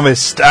here and tell me to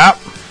stop,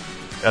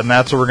 and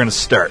that's where we're gonna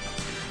start.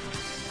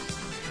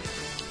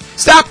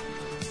 Stop!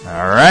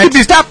 All right.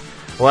 Stop!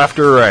 Left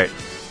or right?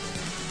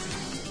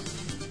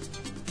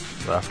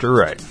 Left or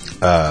right?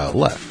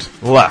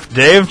 Left. Left.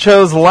 Dave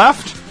chose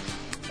left.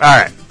 All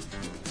right.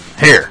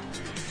 Here.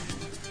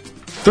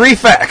 3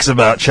 facts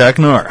about Chuck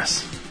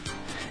Norris.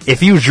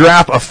 If you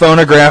drop a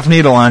phonograph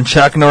needle on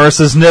Chuck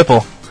Norris's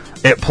nipple,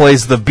 it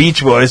plays the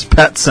Beach Boys'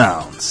 Pet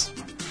Sounds.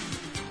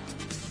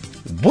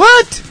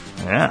 What?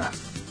 Yeah.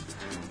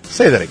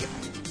 Say that again.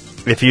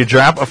 If you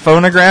drop a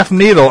phonograph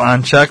needle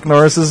on Chuck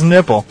Norris's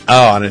nipple,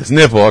 Oh, on his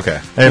nipple, okay.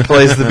 it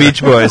plays the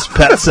Beach Boys'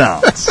 Pet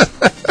Sounds.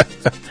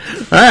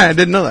 Alright, I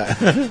didn't know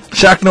that.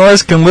 Chuck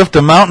Norris can lift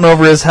a mountain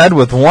over his head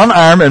with one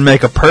arm and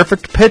make a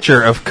perfect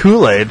pitcher of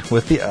Kool-Aid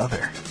with the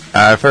other.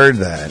 I've heard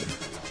that.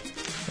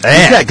 He's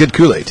And, got good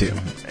Kool-Aid, too.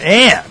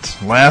 and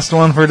last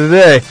one for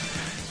today.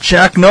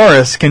 Chuck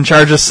Norris can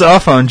charge a cell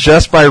phone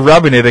just by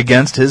rubbing it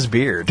against his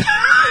beard.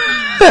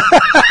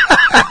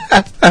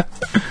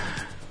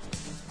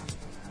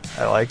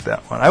 I like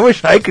that one. I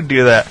wish I could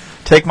do that.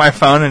 Take my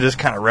phone and just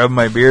kind of rub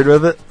my beard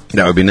with it.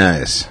 That would be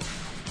nice.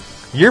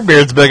 Your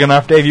beard's big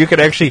enough, Dave. You could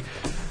actually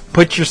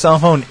put your cell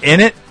phone in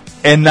it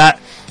and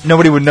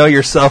nobody would know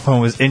your cell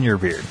phone was in your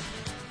beard.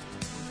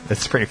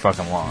 It's pretty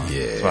fucking long.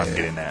 Yeah. That's what I'm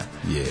getting at.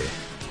 Yeah.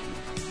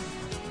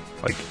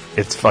 Like,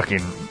 it's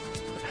fucking...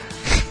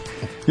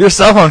 Your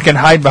cell phone can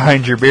hide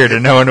behind your beard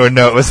and no one would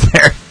know it was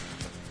there.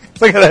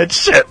 Look at that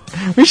shit.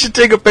 We should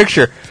take a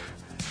picture.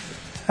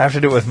 I have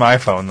to do it with my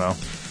phone, though.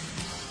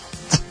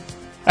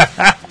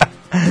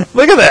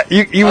 Look at that.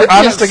 You were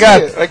honest to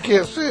God. I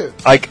can't see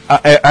it. Like,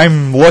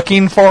 I'm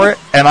looking for it,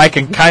 and I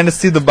can kind of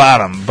see the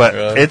bottom, but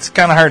it's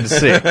kind of hard to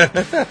see.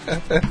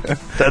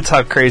 That's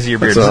how crazy your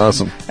beard That's is.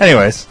 awesome.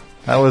 Anyways,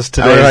 that was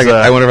I wonder, today's...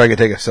 I wonder if I could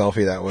take a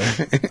selfie that way.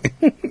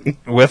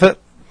 with it?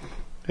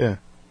 Yeah,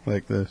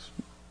 like this.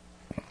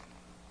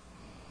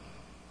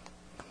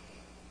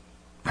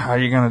 How are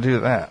you going to do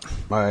that?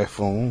 My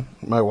phone,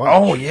 my watch.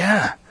 Oh,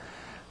 yeah.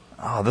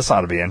 Oh, this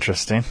ought to be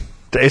interesting.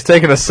 Dave's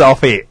taking a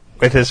selfie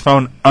with his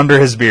phone under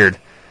his beard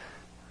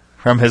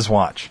from his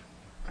watch.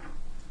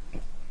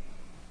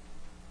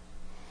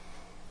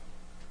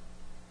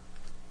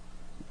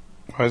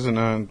 Why is it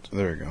not?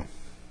 There we go.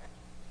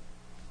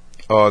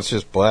 Oh, it's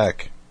just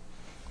black.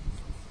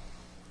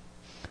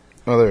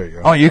 Oh, there you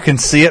go. Oh, you can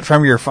see it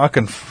from your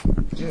fucking...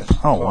 Yeah.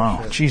 Oh,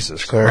 wow. shit.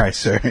 Jesus Sorry,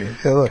 Christ. sorry.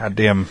 Yeah, look.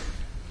 Goddamn.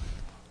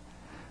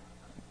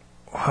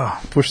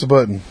 Push the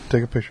button.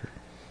 Take a picture.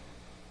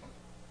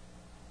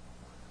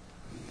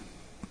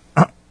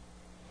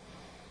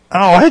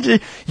 Oh,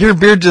 your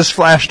beard just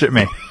flashed at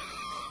me.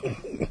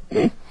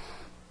 And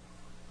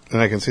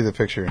I can see the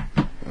picture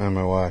on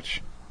my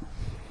watch.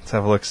 Let's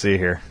have a look-see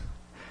here.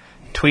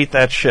 Tweet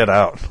that shit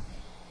out.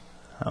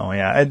 Oh,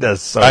 yeah, it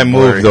does so I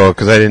blurry. moved, though,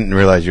 because I didn't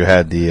realiage you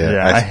had the...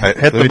 Yeah, I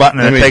hit let the me- button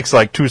and let it me- takes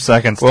like 2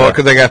 seconds Well, to...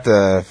 because I got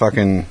the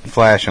fucking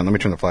flash on. Let me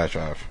turn the flash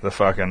off. The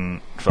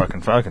fucking.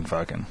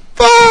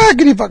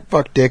 Fuckity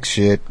fuck, dick,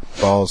 shit,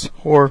 balls,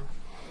 whore.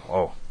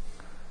 Oh.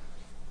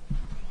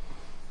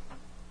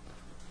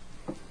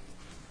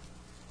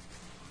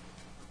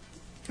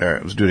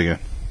 Alright, let's do it again.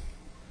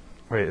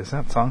 Wait, is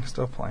that song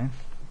still playing?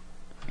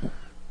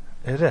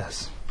 It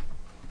is.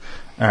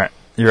 Alright,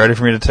 you ready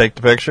for me to take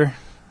the picture?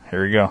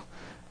 Here we go.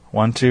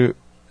 1, 2.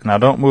 Now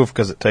don't move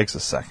because it takes a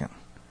second.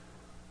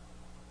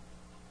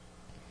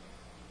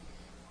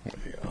 There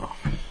you go.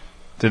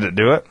 Did it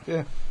do it?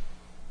 Yeah.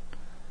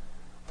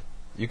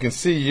 You can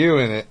see you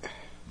in it.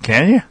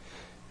 Can you?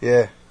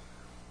 Yeah.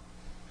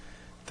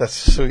 That's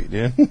sweet,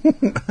 dude.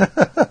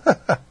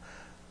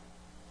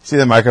 See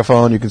the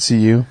microphone? You can see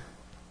you.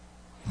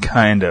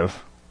 Kind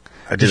of.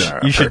 I did it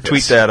on You should purpose.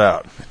 tweet that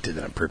out. I did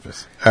that on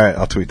purpose. All right,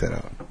 I'll tweet that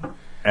out.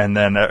 And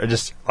then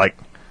just like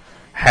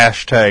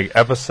hashtag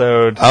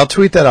episode I'll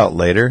tweet that out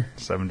later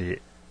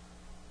 78.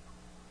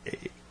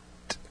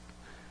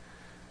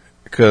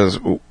 because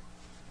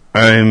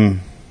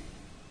I'm.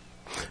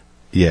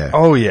 Yeah.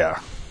 Oh, yeah.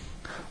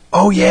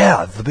 Oh,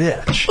 yeah, the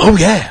bitch. Oh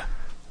yeah.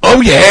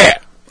 Oh yeah.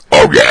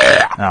 Oh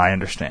yeah. No, I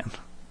understand.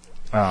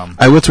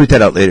 I will tweet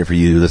that out later for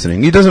you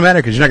listening. It doesn't matter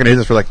because you're not going to hear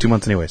this for like 2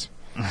 months anyways.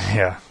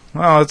 Yeah.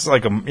 Well, it's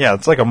like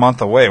a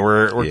month away.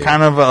 We're Yeah.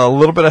 kind of a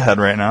little bit ahead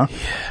right now,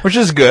 which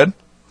is good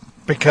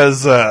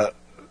because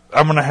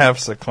I'm going to have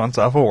 6 months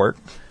off of work.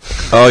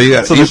 Oh, you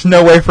got. So there's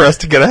no way for us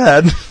to get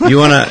ahead. You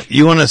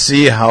wanna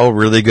see how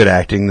really good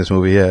acting this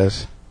movie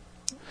is?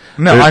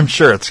 No, I'm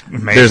sure it's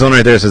amazing. There's one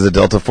right there that says the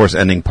Delta Force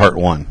ending part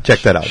 1. Check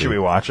that out. Should dude. we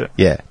watch it?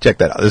 Yeah, check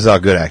that out. This is how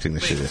good acting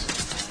this shit is.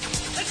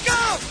 Let's go!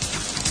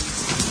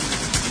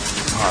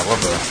 Oh, I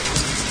love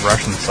the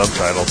Russian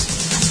subtitles.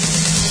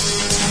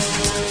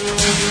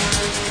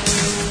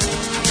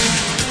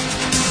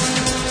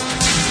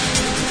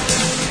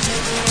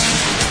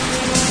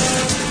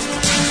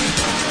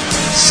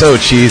 So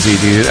cheesy,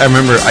 dude. I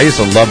remember I used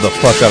to love the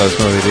fuck out of this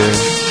movie,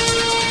 dude.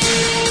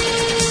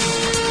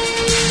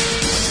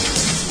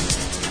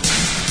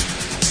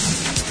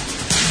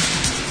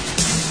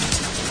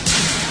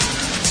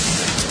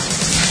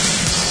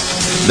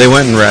 They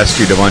went and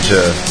rescued a bunch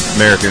of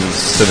American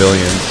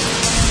civilians.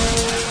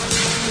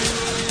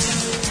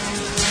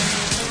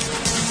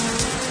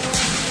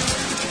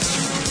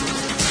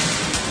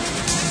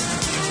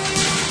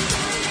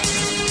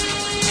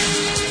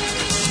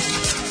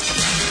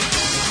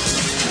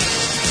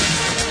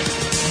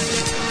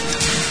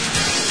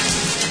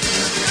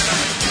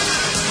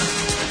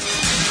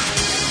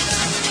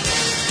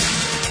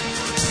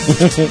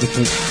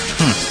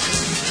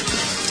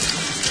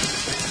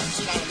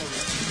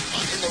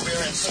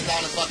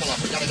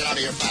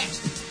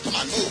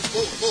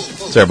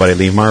 So everybody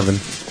leave Marvin.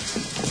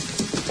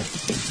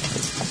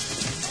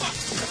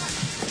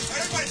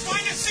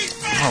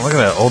 Oh, look at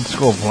that old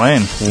school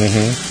plane.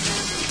 Mm-hmm.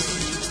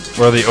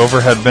 Where the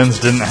overhead bins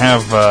didn't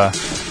have,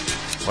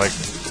 like,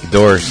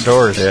 Doors.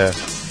 Yeah.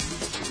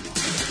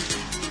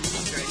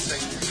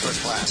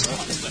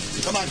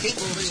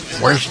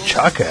 Where's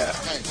Chuck at?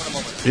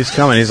 He's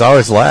coming. He's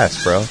always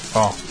last, bro.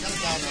 Oh.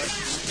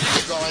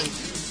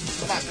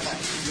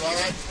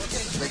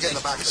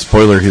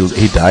 Spoiler,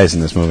 he dies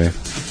in this movie.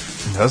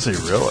 Does he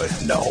really?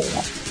 No.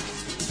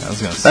 I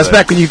was gonna say. That's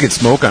back when you could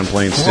smoke on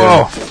planes, too.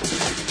 Whoa.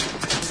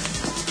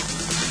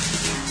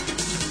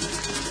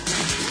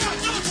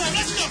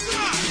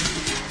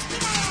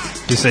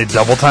 Did you say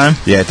double time?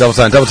 Yeah, double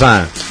time, double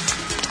time.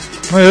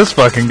 Look at this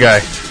fucking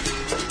guy.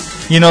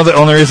 You know the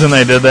only reason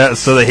they did that is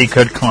so that he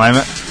could climb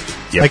it?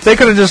 Yep. Like, they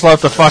could have just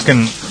left the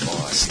fucking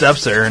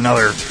steps there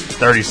another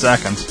 30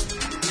 seconds.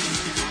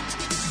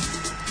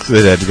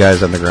 The dead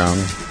guys on the ground.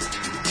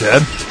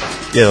 Dead?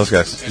 Yeah, those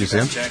guys. Did you see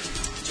them? Check.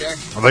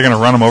 Are they going to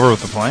run him over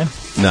with the plane?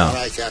 All No.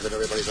 right, Captain,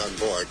 everybody's on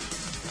board.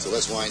 So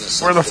let's wind this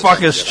Where up. the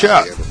fuck is Get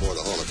out of Chuck? here before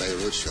the whole of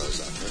Beirut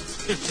shows up.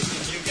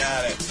 You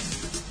got it.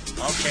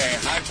 Okay,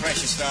 high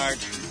pressure start,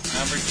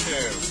 number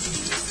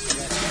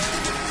 2.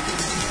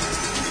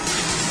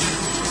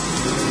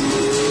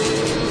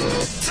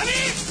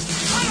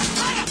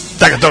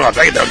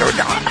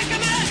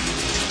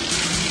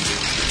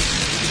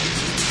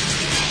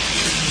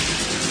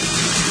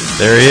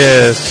 There he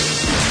is.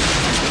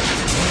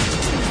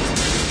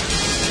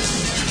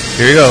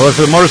 Here you go. Look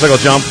for the motorcycle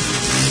jump.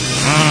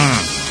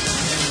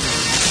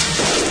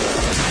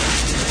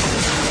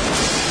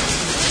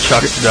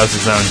 Chuck does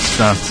his own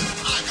stunts.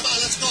 Come on,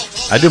 let's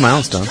go. I do my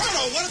own stunts.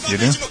 You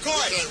do? I can't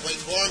wait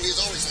for him. He's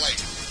always late.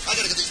 I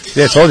gotta get these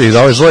people Yeah, I told you, he's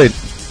always late.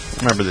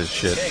 Remember this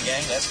shit. Okay,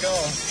 gang, let's go.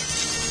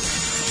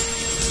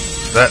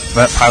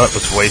 That pilot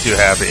was way too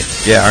happy.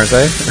 Yeah, aren't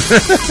they?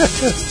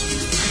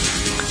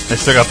 They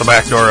still got the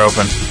back door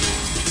open.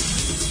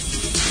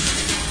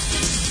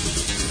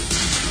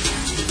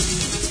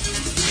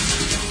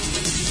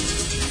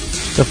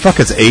 The fuck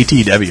is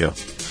ATW?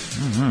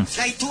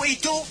 Flight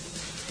 282?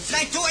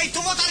 Flight 282,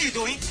 what are you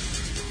doing?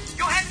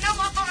 You have no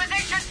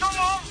authorization to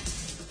move.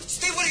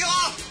 Steve, where you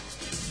are?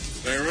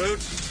 Beirut,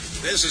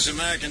 this is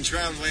American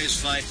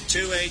Trailways Flight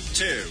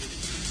 282.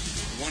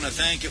 We want to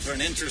thank you for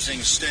an interesting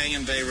stay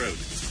in Beirut.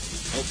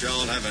 Hope you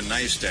all have a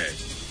nice day.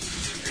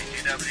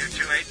 ATW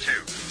 282,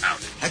 out.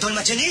 هدول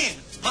مجانين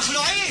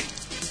مخلوعين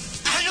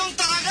احنا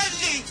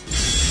انطردني.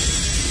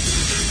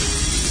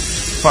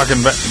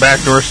 Fucking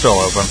back door still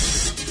open.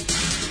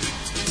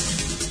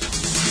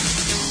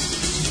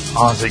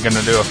 Oh, is he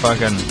gonna do a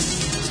fucking...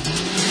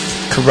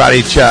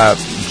 Karate chop,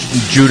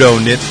 judo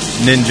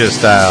ninja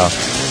style.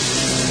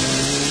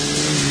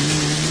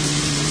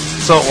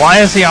 So why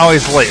is he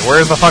always late?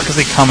 Where the fuck is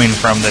he coming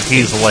from that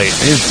he's late?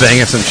 He's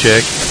banging some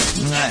chick.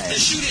 They're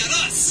shooting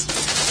at us.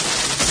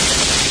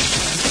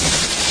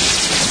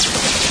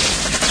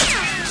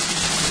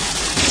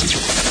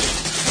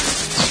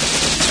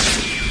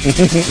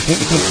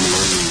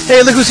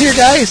 Hey, look who's here,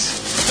 guys.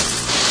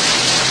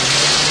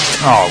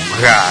 Oh,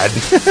 God.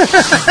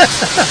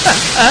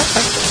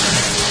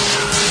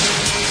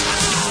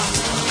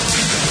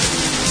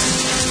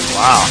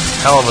 Wow,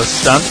 hell of a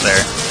stunt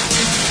there.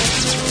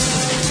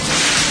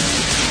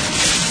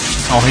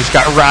 Oh, he's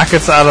got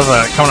rockets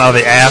coming out of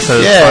the ass of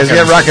his Yeah, he's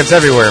fucking- got rockets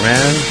everywhere,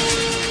 man.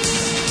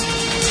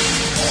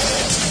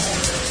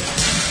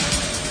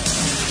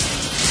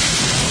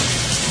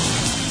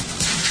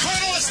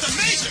 Colonel, it's the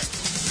Major.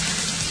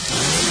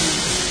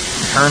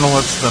 Colonel,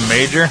 it's the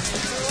Major.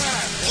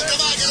 Well,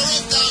 come on, get a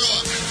rope down to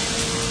him.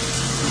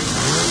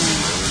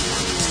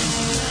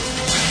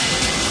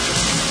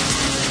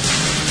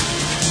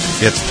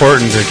 It's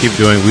important to keep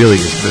doing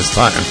wheelies this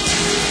time.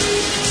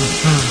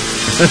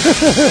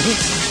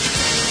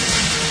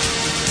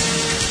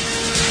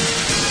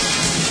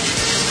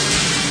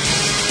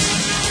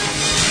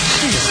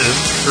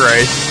 Jesus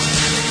Christ.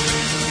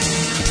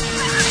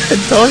 I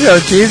told you how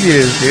cheesy it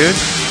is, dude.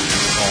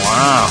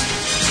 Wow.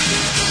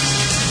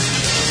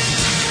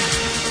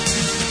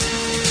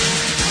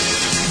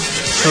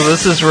 So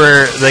this is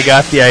where they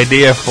got the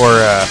idea for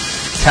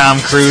Tom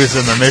Cruise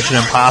in the Mission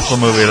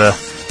Impossible movie to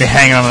be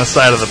hanging on the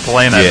side of the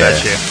plane, I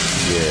bet you.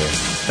 Yeah.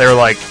 They were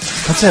like,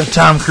 let's have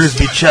Tom Cruise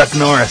be Chuck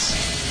Norris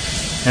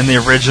in the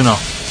original.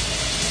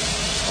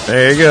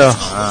 There you go.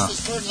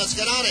 Let's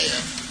get out of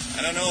here.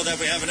 I don't know that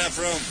we have enough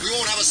room. We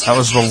won't have a That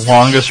was second the chance.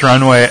 longest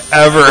runway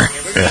ever.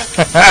 Here we go.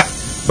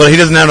 But he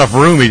doesn't have enough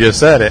room, he just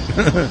said it.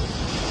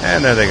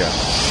 And there they go.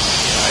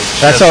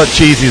 That's how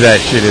cheesy that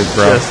shit is,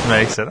 bro. Just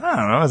makes it, I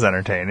don't know, it was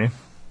entertaining.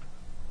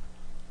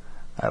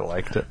 I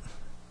liked it.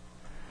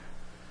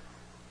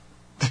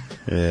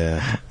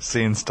 Yeah.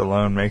 Seeing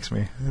Stallone makes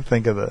me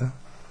think of the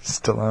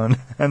Stallone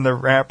and the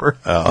rapper.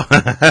 Oh.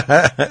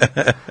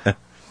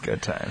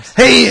 Good times.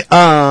 Hey,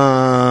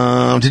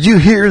 did you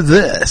hear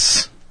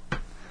this?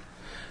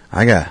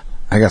 I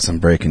got some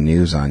breaking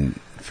news on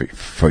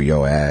for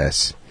your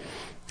ass.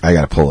 I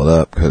gotta pull it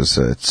up because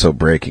it's so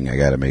breaking. I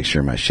gotta make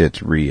sure my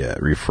shit's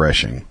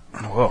refreshing.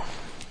 Whoa.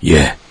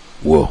 Yeah.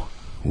 Whoa.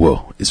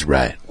 It's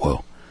right.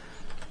 Whoa.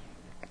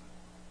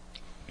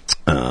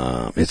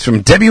 It's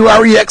from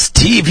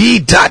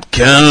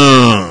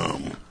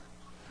WREXTV.com.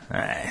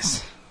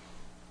 Nice.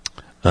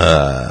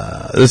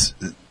 This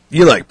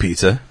you like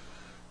pizza?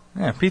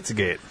 Yeah,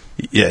 Pizzagate.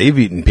 Yeah, you've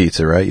eaten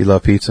pizza, right? You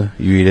love pizza.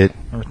 You eat it.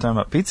 Are we talking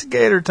about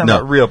Pizzagate or talking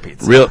about real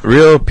pizza?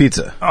 Real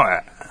pizza. Oh,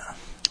 yeah.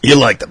 You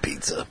like the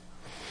pizza.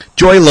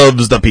 Joy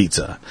loves the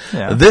pizza.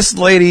 Yeah. This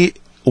lady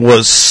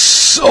was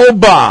so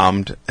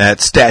bombed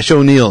at Stash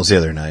O'Neill's the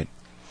other night.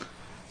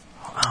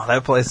 Wow,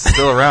 that place is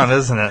still around,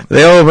 isn't it?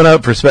 They open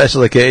up for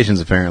special occasions,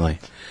 apparently.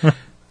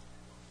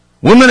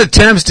 Woman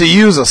attempts to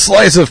use a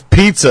slice of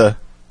pizza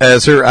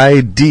as her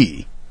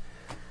ID.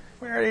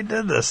 We already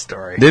did this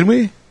story. Did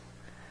we?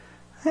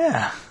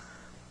 Yeah.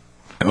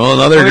 Well,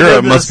 another We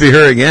girl. did It must this. be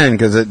her again,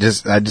 because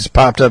I just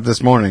popped up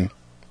this morning.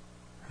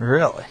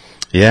 Really?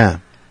 Yeah.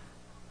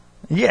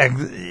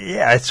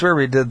 Yeah, I swear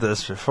we did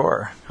this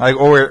before. Like,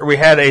 or we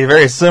had a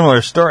very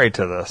similar story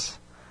to this.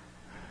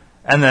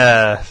 And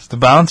the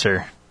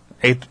bouncer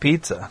ate the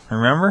pizza,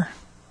 remember?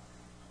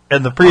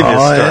 In the previous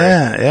story.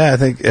 Yeah, I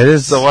think it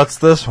is. So what's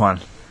this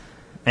one?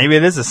 Maybe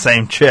it is the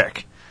same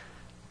chick.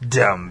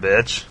 Dumb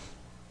bitch.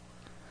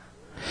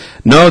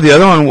 No, the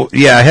other one,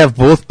 yeah, I have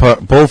both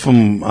of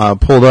them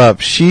pulled up.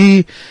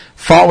 She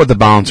fought with the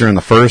bouncer in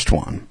the first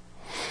one.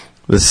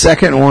 The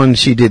second one,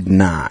 she did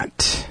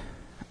not.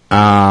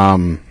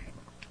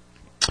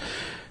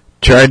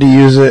 Tried to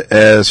use it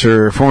as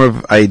her form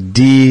of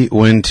ID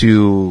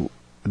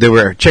they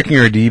were checking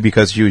her ID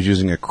because she was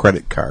using a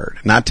credit card.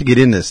 Not to get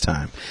in this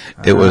time.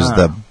 It was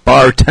the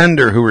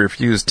bartender who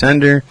refused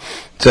tender,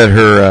 said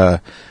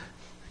her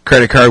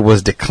credit card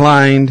was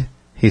declined.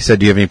 He said,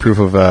 do you have any proof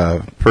of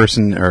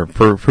person or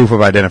proof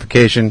of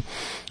identification?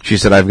 She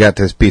said, I've got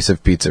this piece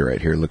of pizza right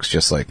here. It looks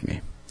just like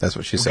me. That's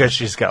what she said. Because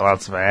she's got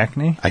lots of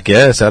acne? I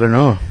guess. I don't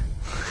know.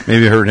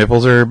 Maybe her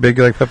nipples are big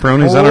like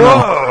pepperonis. I don't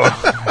know.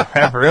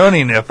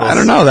 Pepperoni nipples. I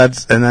don't know.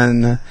 And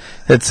then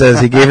it says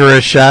he gave her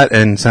a shot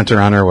and sent her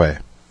on her way.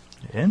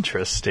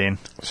 Interesting.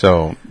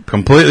 So,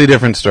 completely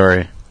different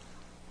story.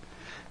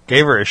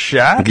 Gave her a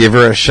shot? Gave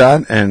her a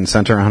shot and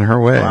sent her on her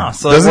way. Wow,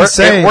 so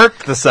Doesn't it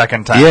worked the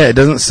second time. Yeah, it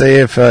doesn't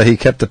say if he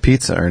kept the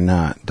pizza or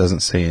not.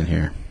 Doesn't say in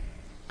here.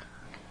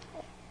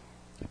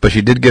 But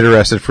she did get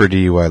arrested for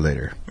DUI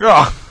later.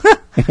 Oh.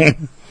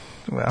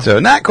 Well, So,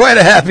 not quite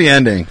a happy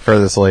ending for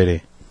this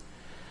lady.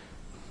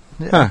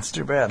 yeah, Huh. that's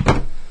too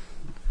bad.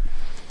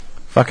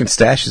 Fucking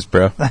stashes,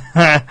 bro.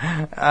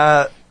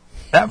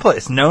 That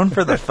place, known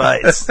for the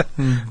fights.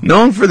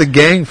 Known for the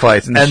gang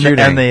fights and the shooting.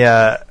 and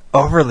the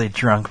overly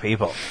drunk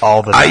people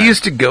all the I time.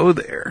 used to go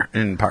there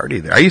and party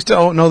there. I used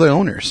to know the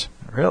owners.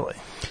 Really?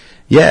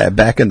 Yeah,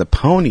 back in the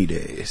Pony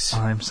days.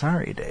 I'm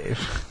sorry, Dave.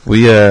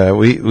 We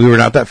were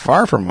not that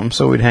far from them,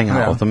 so we'd hang out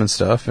Yeah. with them and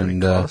stuff.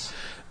 And close.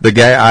 the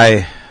guy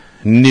I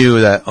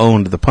knew that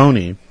owned the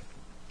Pony,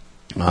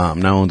 now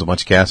owns a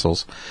bunch of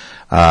castles.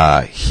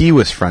 He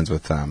was friends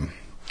with them,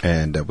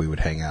 and we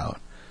would hang out.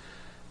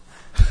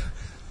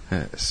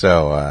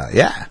 So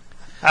yeah,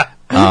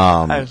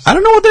 I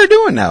don't know what they're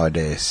doing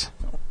nowadays.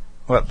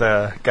 What,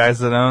 the guys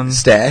that own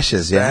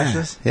Stashes, yeah,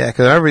 Stashes? yeah.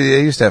 Because I remember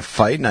they used to have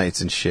fight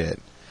nights and shit.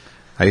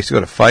 I used to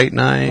go to fight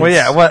nights. Well,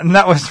 yeah, and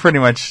that was pretty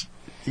much,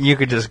 you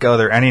could just go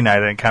there any night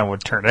and it kind of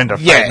would turn into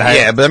fight yeah, night.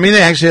 yeah. But I mean,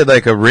 they actually had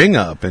like a ring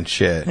up and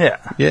shit. Yeah.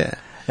 yeah.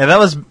 And that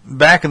was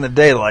back in the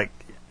day, like,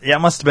 yeah, it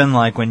must have been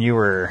like when you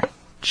were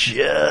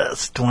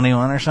just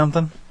 21 or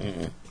something.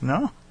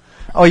 No?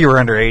 Oh, you were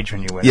underage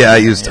when you went. Yeah, I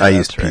used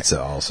that's right.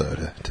 pizza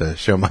also to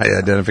show my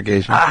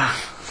identification.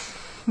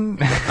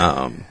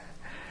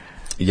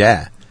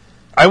 Yeah.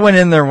 I went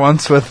in there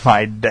once with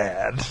my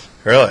dad,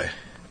 Really?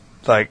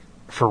 like,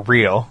 for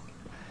real.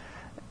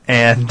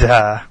 And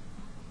I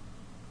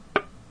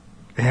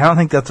don't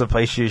think that's a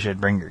place you should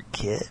bring your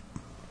kid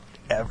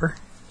ever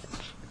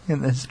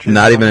in this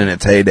Not even in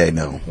its heyday,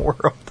 no.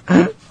 world.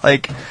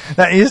 Like,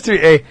 that used to be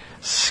a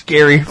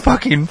scary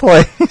fucking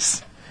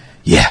place.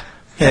 Yeah.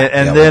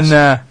 And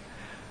that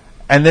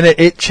then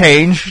it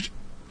changed.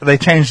 They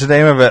changed the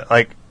name of it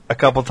like a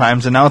couple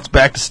times, and now it's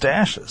back to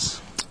Stashes.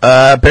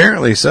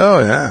 apparently so,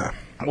 yeah.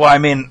 Well, I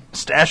mean,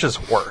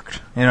 Stashes worked.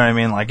 You know what I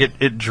mean? Like,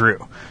 it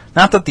drew.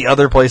 Not that the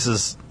other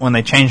places, when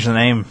they changed the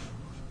name,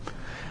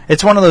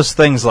 it's one of those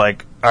things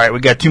like, all right, we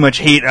got too much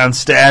heat on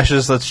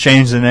Stashes, let's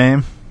change the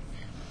name.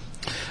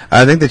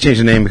 I think they changed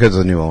the name because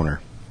of the new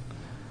owner.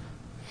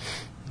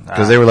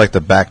 Because they were like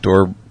the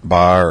backdoor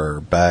bar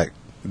or back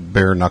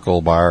bare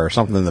knuckle bar or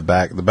something in the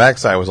back. The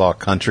backside was all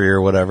country or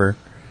whatever.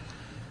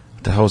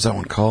 What the hell was that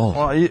one called?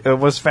 Well, it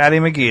was Fatty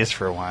McGee's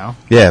for a while.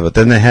 Yeah, but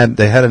then they had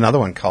another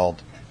one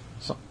called.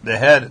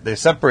 They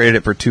separated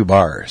it for two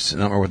bars. I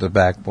don't remember what the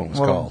back one was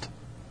called.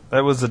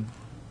 That was a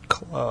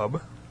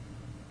club,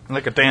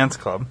 like a dance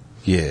club.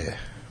 Yeah.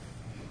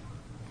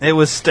 It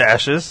was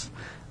Stashes.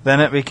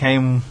 Then it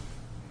became.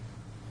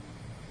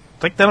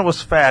 I think then it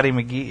was Fatty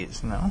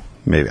McGee's. No,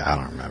 Maybe, I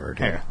don't remember.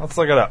 Dude. here, let's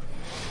look it up.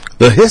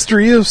 The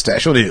history of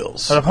Stash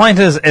O'Neill's. So the point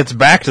is, it's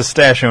back to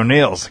Stash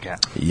O'Neill's again.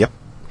 Yep.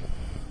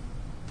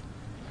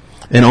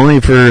 And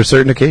only for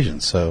certain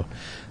occasions. So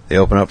they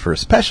open up for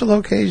special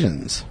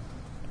occasions.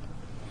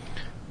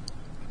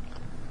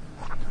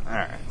 All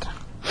right.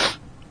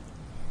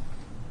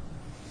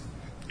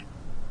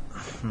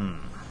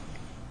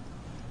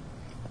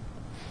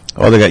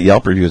 Oh, they got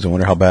Yelp reviews. I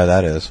wonder how bad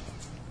that is.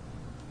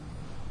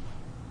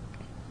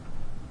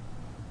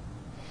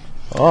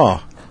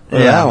 Oh,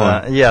 that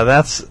one. Yeah,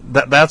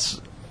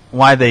 that's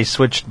why they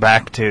switched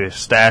back to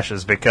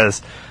Stashes,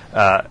 because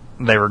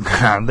they were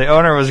the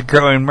owner was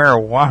growing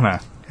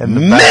marijuana in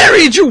the back.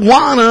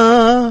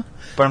 Marijuana.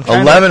 But I'm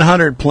trying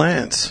 1,100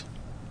 plants.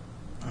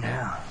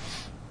 Yeah.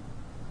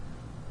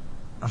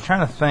 I'm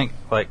trying to think,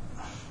 like,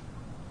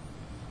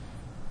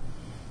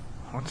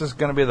 what's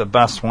going to be the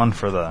best one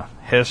for the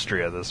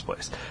history of this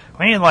place?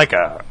 We need, like,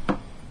 a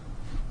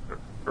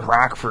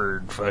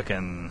Rockford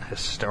fucking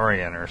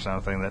historian or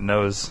something that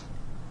knows.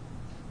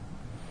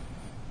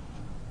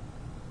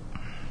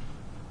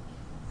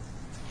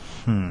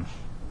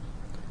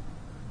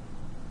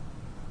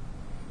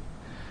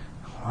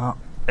 Well,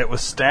 it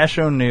was Stash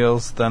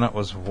O'Neill's, then it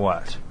was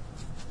what?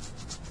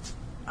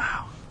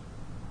 Wow.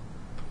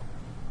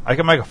 I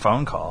could make a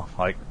phone call,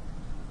 like,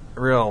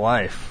 real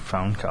life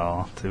phone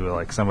call to,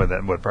 like, somebody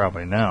that would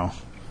probably know.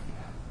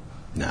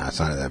 Nah, it's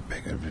not that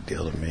big of a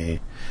deal to me.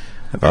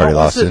 I've already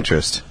lost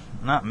interest.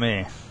 Not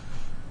me.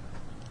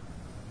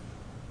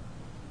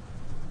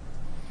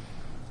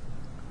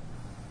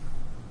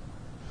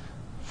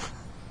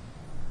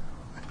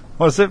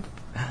 Was it?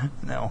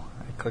 No,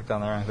 I clicked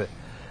on the wrong thing.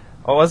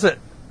 Oh, was it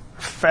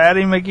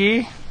Fatty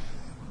McGee?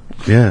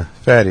 Yeah,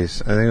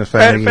 Fatties. I think it was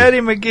Fatty McGee. Fatty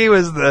McGee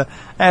was the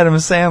Adam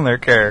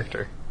Sandler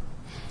character.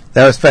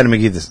 That was Fatty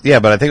McGee. Yeah,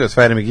 but I think it was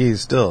Fatty McGee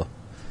still.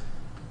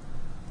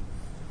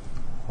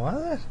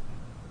 Was it?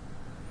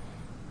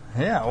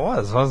 Yeah, it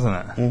was, wasn't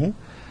it? Mm-hmm.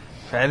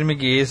 Fatty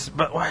McGee's,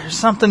 but there's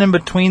something in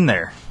between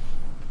there.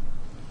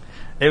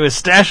 It was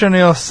Stash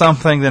O'Neill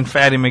something, then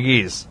Fatty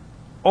McGee's.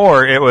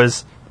 Or it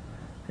was,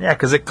 yeah,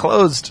 because it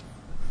closed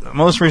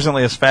most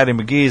recently as Fatty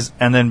McGee's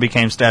and then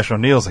became Stash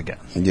O'Neill's again.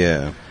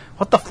 Yeah.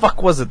 What the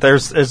fuck was it?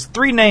 There's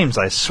three names,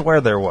 I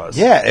swear there was.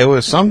 Yeah, it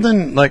was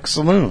something like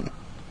Saloon.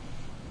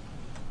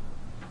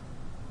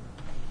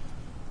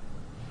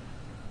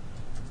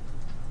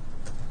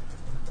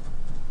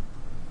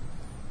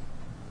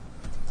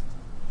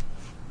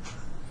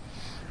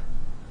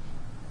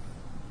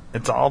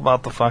 It's all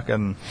about the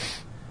fucking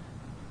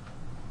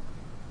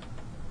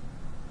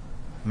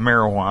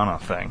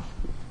marijuana thing.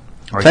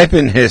 Type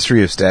in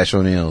history of Stash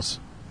O'Neill's.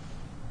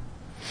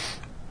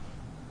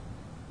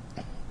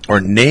 Or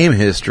name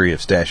history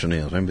of Stash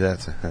O'Neill's. Maybe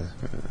that's...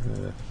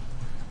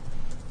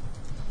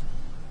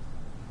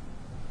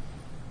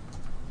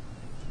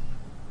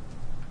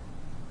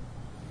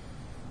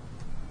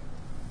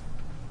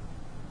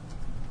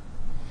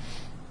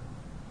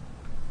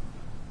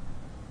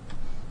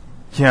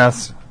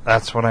 Yes,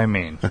 that's what I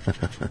mean.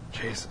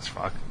 Jesus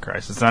fucking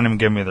Christ. It's not even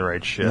giving me the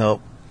right shit.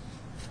 Nope.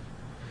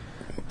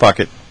 Fuck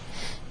it.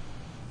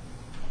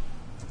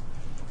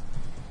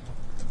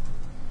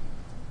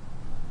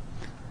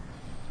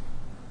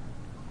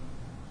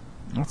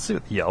 Let's see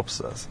what Yelp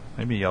says.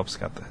 Maybe Yelp's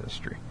got the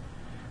history.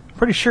 I'm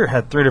pretty sure it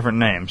had 3 different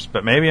names,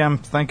 but maybe I'm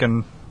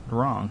thinking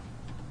wrong.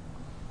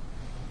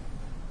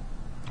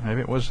 Maybe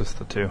it was just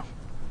the 2.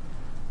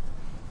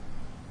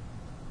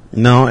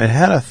 No, it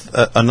had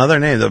another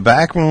name. The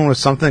back one was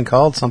something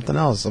called something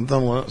else.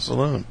 Something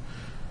Saloon.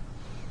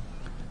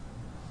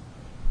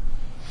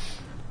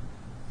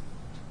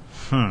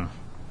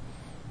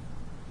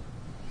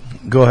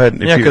 Go ahead.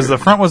 Yeah, because the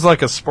front was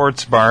like a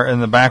sports bar and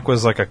the back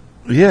was like a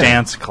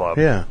dance club.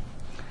 Yeah.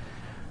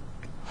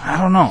 I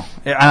don't know.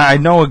 I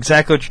know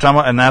exactly what you're talking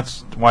about, and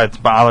that's why it's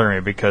bothering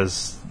me,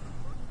 because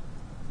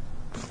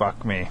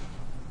fuck me.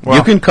 Well,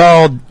 you can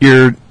call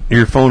your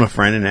phone a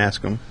friend and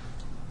ask them.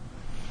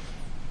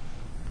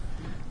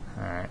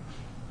 All right.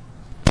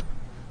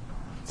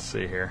 Let's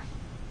see here.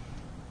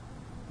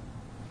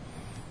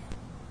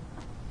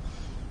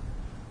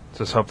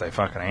 Just hope they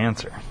fucking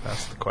answer.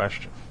 That's the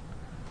question.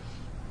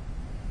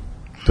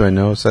 Do I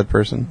know said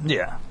person?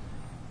 Yeah.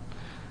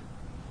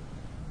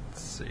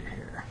 Let's see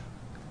here.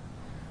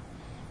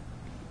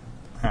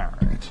 All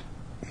right.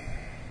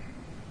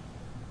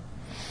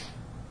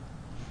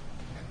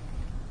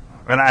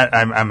 And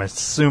I'm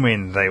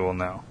assuming they will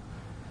know.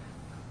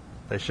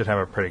 They should have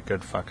a pretty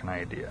good fucking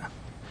idea.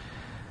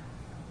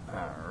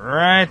 All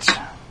right.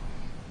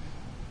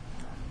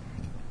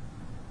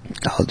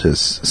 I'll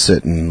just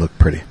sit and look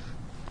pretty.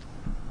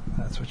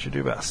 That's what you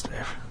do best,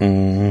 Dave.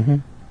 Mm-hmm.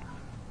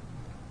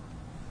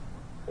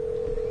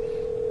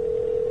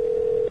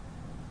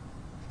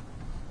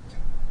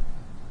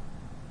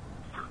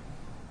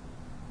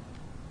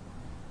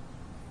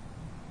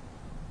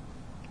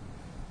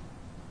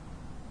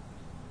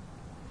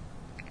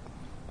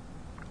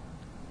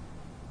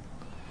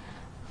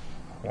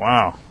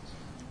 Wow.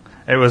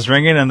 It was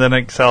ringing and then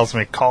it tells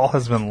me call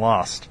has been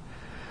lost.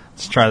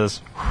 Let's try this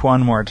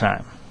one more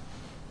time.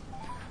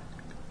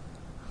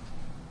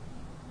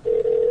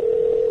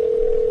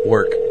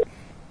 Work.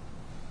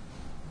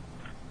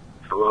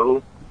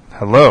 Hello?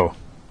 Hello.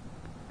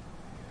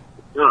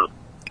 Yeah.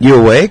 You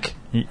awake?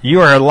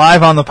 You are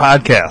live on the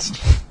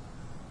podcast.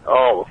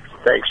 Oh,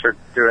 thanks for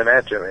doing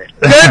that to me.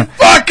 Good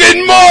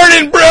fucking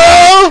morning,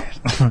 bro!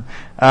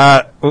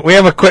 We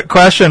have a quick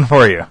question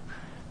for you.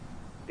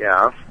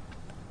 Yeah.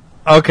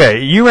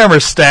 Okay, you remember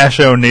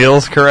Stash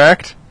O'Neill's,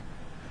 correct?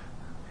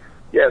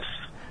 Yes.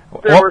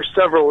 There What- were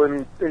several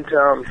in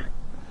town.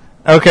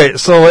 Okay,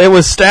 so it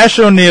was Stash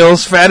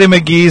O'Neill's, Fatty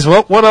McGee's.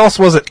 What else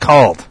was it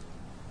called?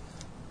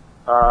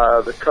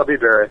 The Cubby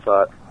Bear, I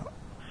thought.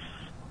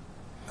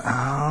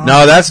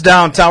 No, that's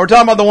downtown. We're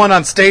talking about the one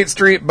on State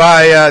Street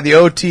by the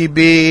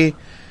OTB,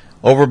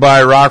 over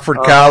by Rockford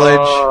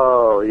College.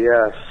 Oh,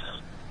 yes.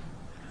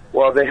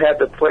 Well, they had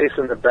the place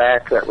in the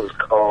back that was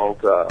called,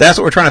 That's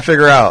what we're trying to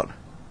figure out.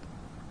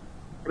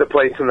 the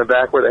place in the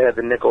back where they had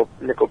the nickel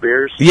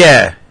beers.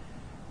 Yeah.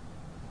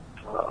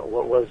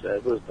 What was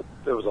that?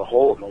 There was a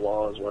hole in the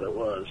wall is what it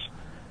was.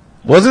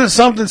 Wasn't it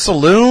something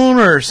saloon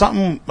or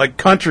something like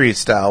country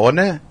style, wasn't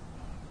it?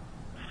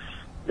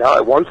 Now,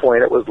 at one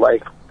point, it was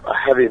like a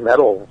heavy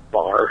metal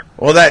bar.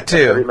 Well, that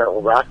Heavy too.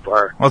 metal rock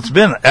bar. Well, it's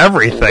been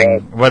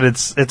everything, but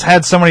it's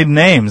had so many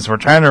names. We're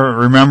trying to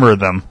remember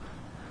them.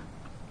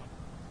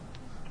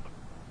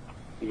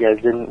 You guys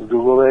didn't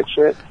Google that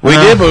shit? We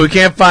No. did, but we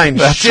can't find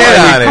That's shit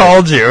why on we it.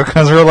 called you,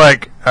 because we're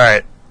like, all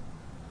right,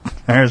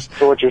 there's...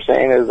 So what you're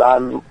saying is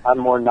I'm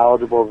more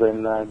knowledgeable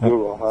than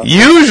Google, huh?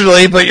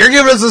 Usually, but you're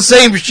giving us the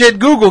same shit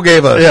Google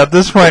gave us. Yeah, at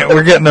this point,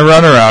 we're getting the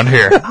runaround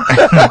here.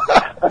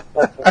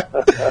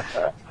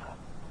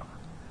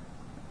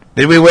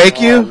 Did we wake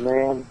Oh, you?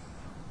 man.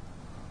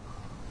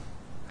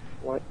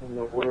 What in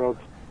the world?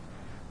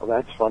 Well,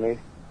 that's funny.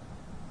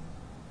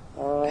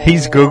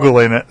 He's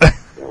Googling it.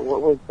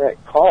 What was that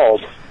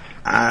called?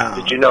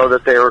 Did you know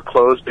that they were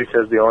closed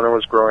because the owner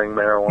was growing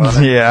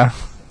marijuana? Yeah.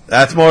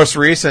 That's most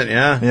recent,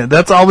 yeah. Yeah,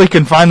 that's all we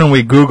can find when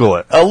we Google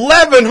it.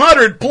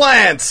 1,100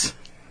 plants!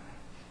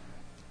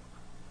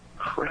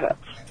 Crap.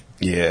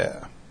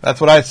 Yeah.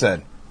 That's what I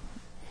said.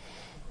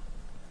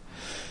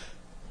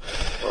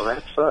 Well,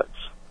 that sucks.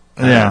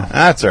 Yeah.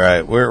 That's all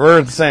right. We're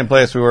at the same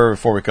place we were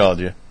before we called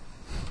you.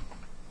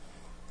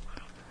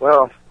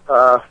 Well,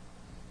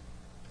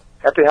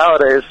 happy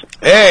holidays.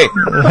 Hey!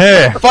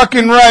 Hey.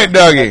 Fucking right,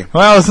 Dougie.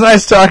 Well, it's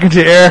nice talking to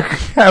you, Eric.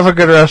 Have a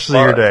good rest of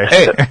your day.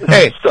 Hey,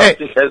 Talk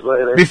to you guys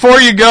later. Before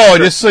you go,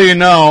 just so you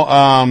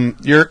know,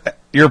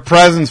 your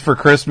presents for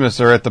Christmas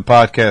are at the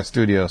podcast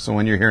studio, so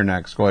when you're here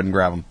next, go ahead and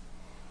grab them.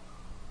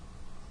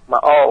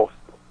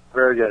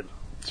 Very good.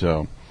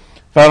 So,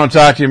 if I don't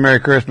talk to you, Merry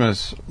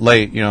Christmas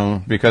late,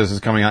 because it's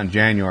coming out in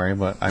January,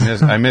 but I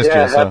missed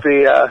Yeah, you. So.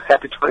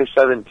 happy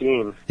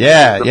 2017.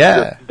 Yeah, The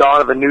yeah.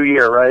 dawn of a new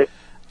year, right?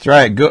 That's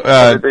right. Go,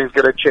 Everything's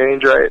gonna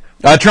change,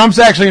 right? Trump's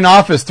actually in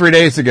office 3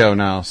 days ago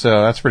now,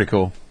 so that's pretty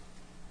cool.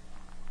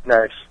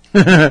 Nice.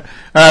 All right,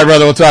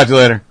 brother. We'll talk to you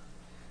later.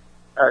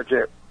 All right,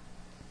 Jay.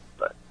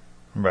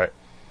 Right.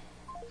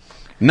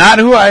 Not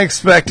who I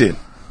expected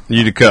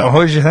you to Well, come.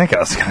 who did you think I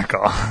was going to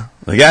call?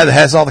 The guy that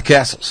has all the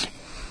castles.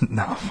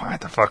 No, why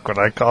the fuck would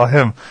I call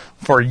him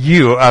for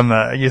you on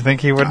the... You think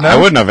he would know? I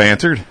wouldn't have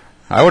answered.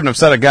 I wouldn't have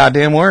said a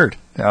goddamn word.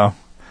 No.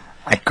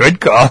 I could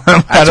call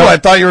him. That's what I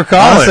thought you were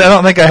calling. Honestly, I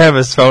don't think I have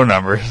his phone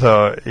number,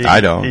 so... I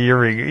don't.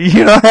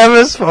 You don't have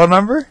his phone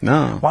number?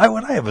 No. Why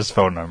would I have his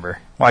phone number?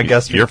 Well, I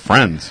guess... You're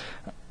friends.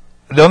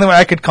 The only way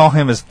I could call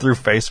him is through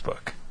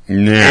Facebook.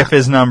 Yeah. If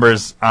his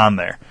number's on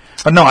there.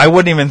 But no, I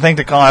wouldn't even think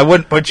to call. I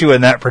wouldn't put you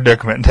in that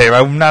predicament, Dave.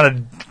 I'm not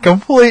a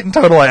complete and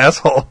total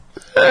asshole.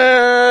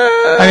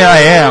 I mean, I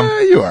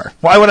am. You are.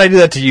 Why would I do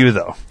that to you,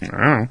 though? I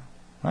don't know.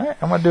 All right,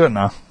 I'm going to do it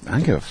now. I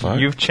don't give a fuck.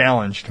 You've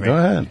challenged me. Go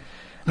ahead.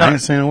 No, I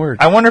ain't saying a word.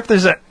 I wonder if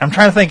there's I'm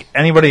trying to think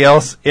anybody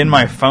else in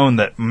my phone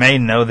that may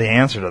know the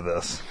answer to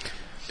this.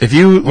 If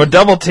you Would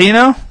Double T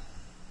know?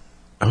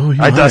 oh, he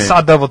I might.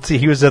 saw Double T.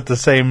 He was at the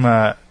same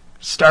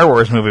Star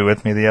Wars movie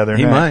with me the other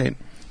He night. might.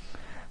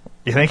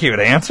 You think he would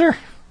answer?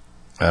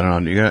 I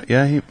don't know.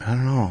 I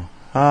don't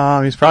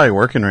know. He's probably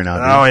working right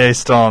now. Oh, yeah, he's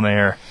still on the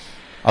air.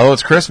 Oh,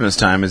 it's Christmas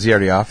time. Is he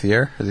already off the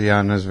air? Is he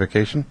on his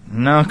vacation?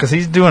 No, because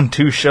he's doing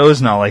 2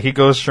 shows now. Like, he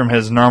goes from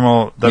his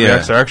normal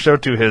WXRX show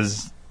to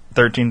his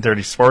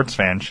 1330 Sports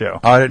Fan show.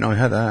 Oh, I didn't know he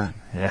had that.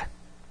 Yeah.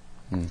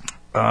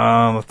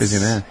 Let's Busy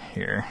man.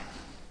 Here.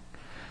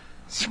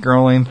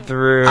 Scrolling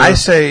through. I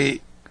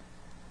say,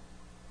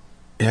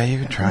 yeah, you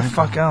can Who try. the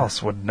fuck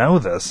else would know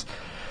this?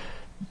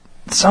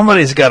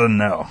 Somebody's got to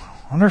know.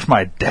 I wonder if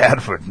my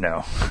dad would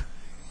know.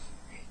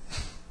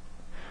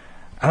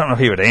 I don't know if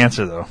he would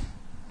answer, though.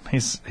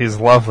 He's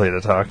lovely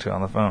to talk to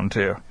on the phone,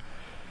 too.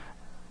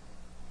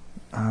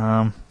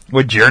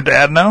 Would your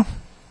dad know?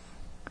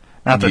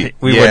 Not that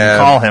we wouldn't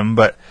call him,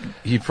 but...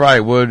 He probably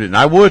would, and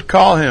I would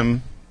call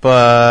him,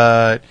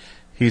 but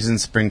he's in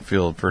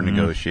Springfield for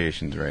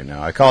negotiations right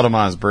now. I called him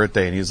on his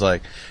birthday, and he's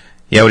like,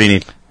 yeah, what do you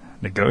need?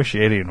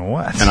 Negotiating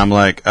what? And I'm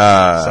like,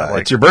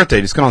 like- it's your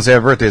birthday. Just call and say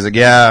happy birthday. He's like,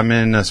 yeah, I'm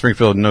in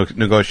Springfield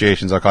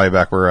negotiations. I'll call you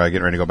back. We're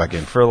getting ready to go back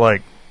in. For,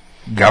 like,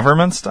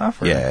 government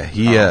stuff? Or? Yeah,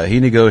 he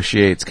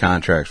negotiates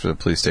contracts for the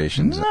police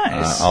stations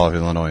Nice. all of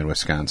Illinois and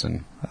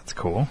Wisconsin. That's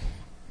cool.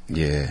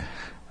 Yeah.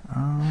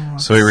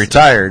 So he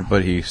retired,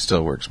 but he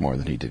still works more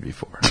than he did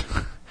before.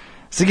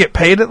 Does he get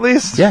paid at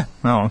least? Yeah.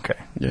 Oh, okay.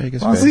 Yeah, he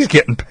gets As long as paid. he's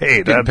getting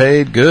paid. Getting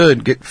paid,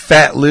 good. Get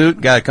fat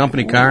loot, got a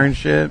company car and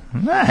shit.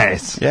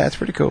 Nice. Yeah, it's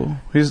pretty cool.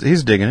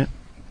 He's digging it.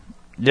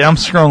 Yeah, I'm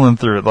scrolling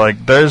through it.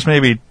 Like, there's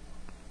maybe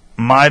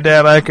my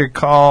dad I could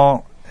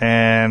call,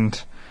 and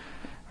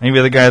maybe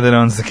the guy that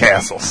owns the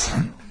castles.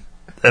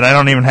 And I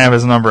don't even have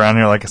his number on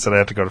here. Like I said, I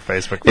have to go to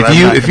Facebook. But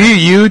If you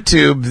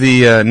YouTube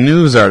the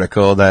news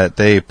article that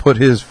they put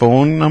his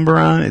phone number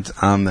on, it's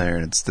on there.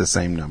 It's the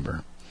same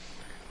number.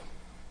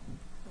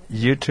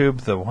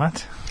 YouTube the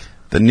what?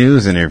 The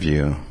news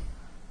interview.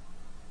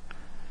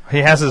 He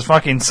has his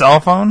fucking cell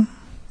phone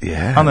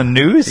Yeah. on the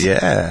news?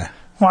 Yeah.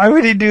 Why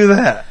would he do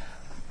that?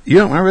 You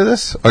don't remember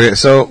this? Okay,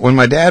 so when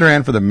my dad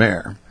ran for the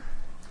mayor,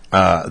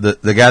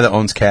 the guy that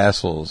owns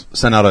castles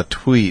sent out a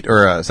tweet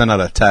or sent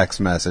out a text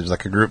message,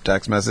 like a group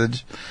text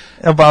message,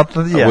 About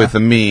the, yeah. with a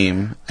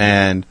meme,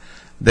 and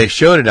they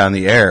showed it on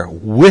the air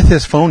with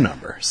his phone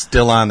number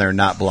still on there,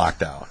 not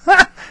blocked out.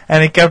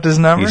 And he kept his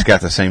number? He's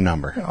got the same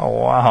number. Oh,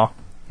 wow.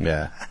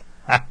 Yeah.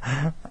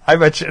 I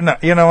bet you, no,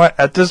 you know what?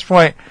 At this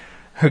point,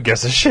 who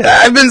gives a shit?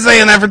 I've been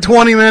saying that for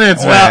 20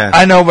 minutes, Well, man.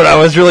 I know, but I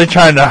was really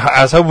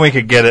I was hoping we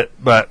could get it,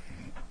 but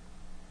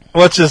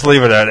let's just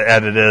leave it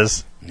at it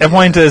is. If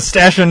went to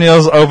Stash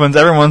O'Neill's opens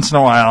every once in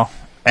a while,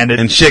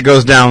 and shit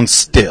goes down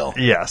still.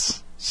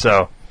 yes.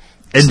 So,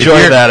 enjoy If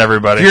you're- that,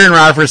 everybody. If you're in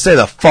Rockford, stay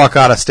the fuck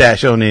out of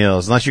Stash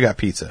O'Neill's, unless you got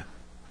pizza.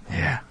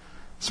 Yeah.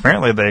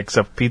 Apparently they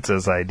accept pizza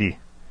as ID.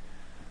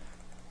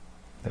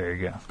 There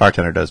you go.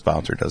 Bartender does,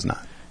 bouncer does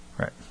not.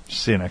 Right.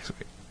 See you next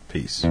week.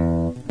 Peace.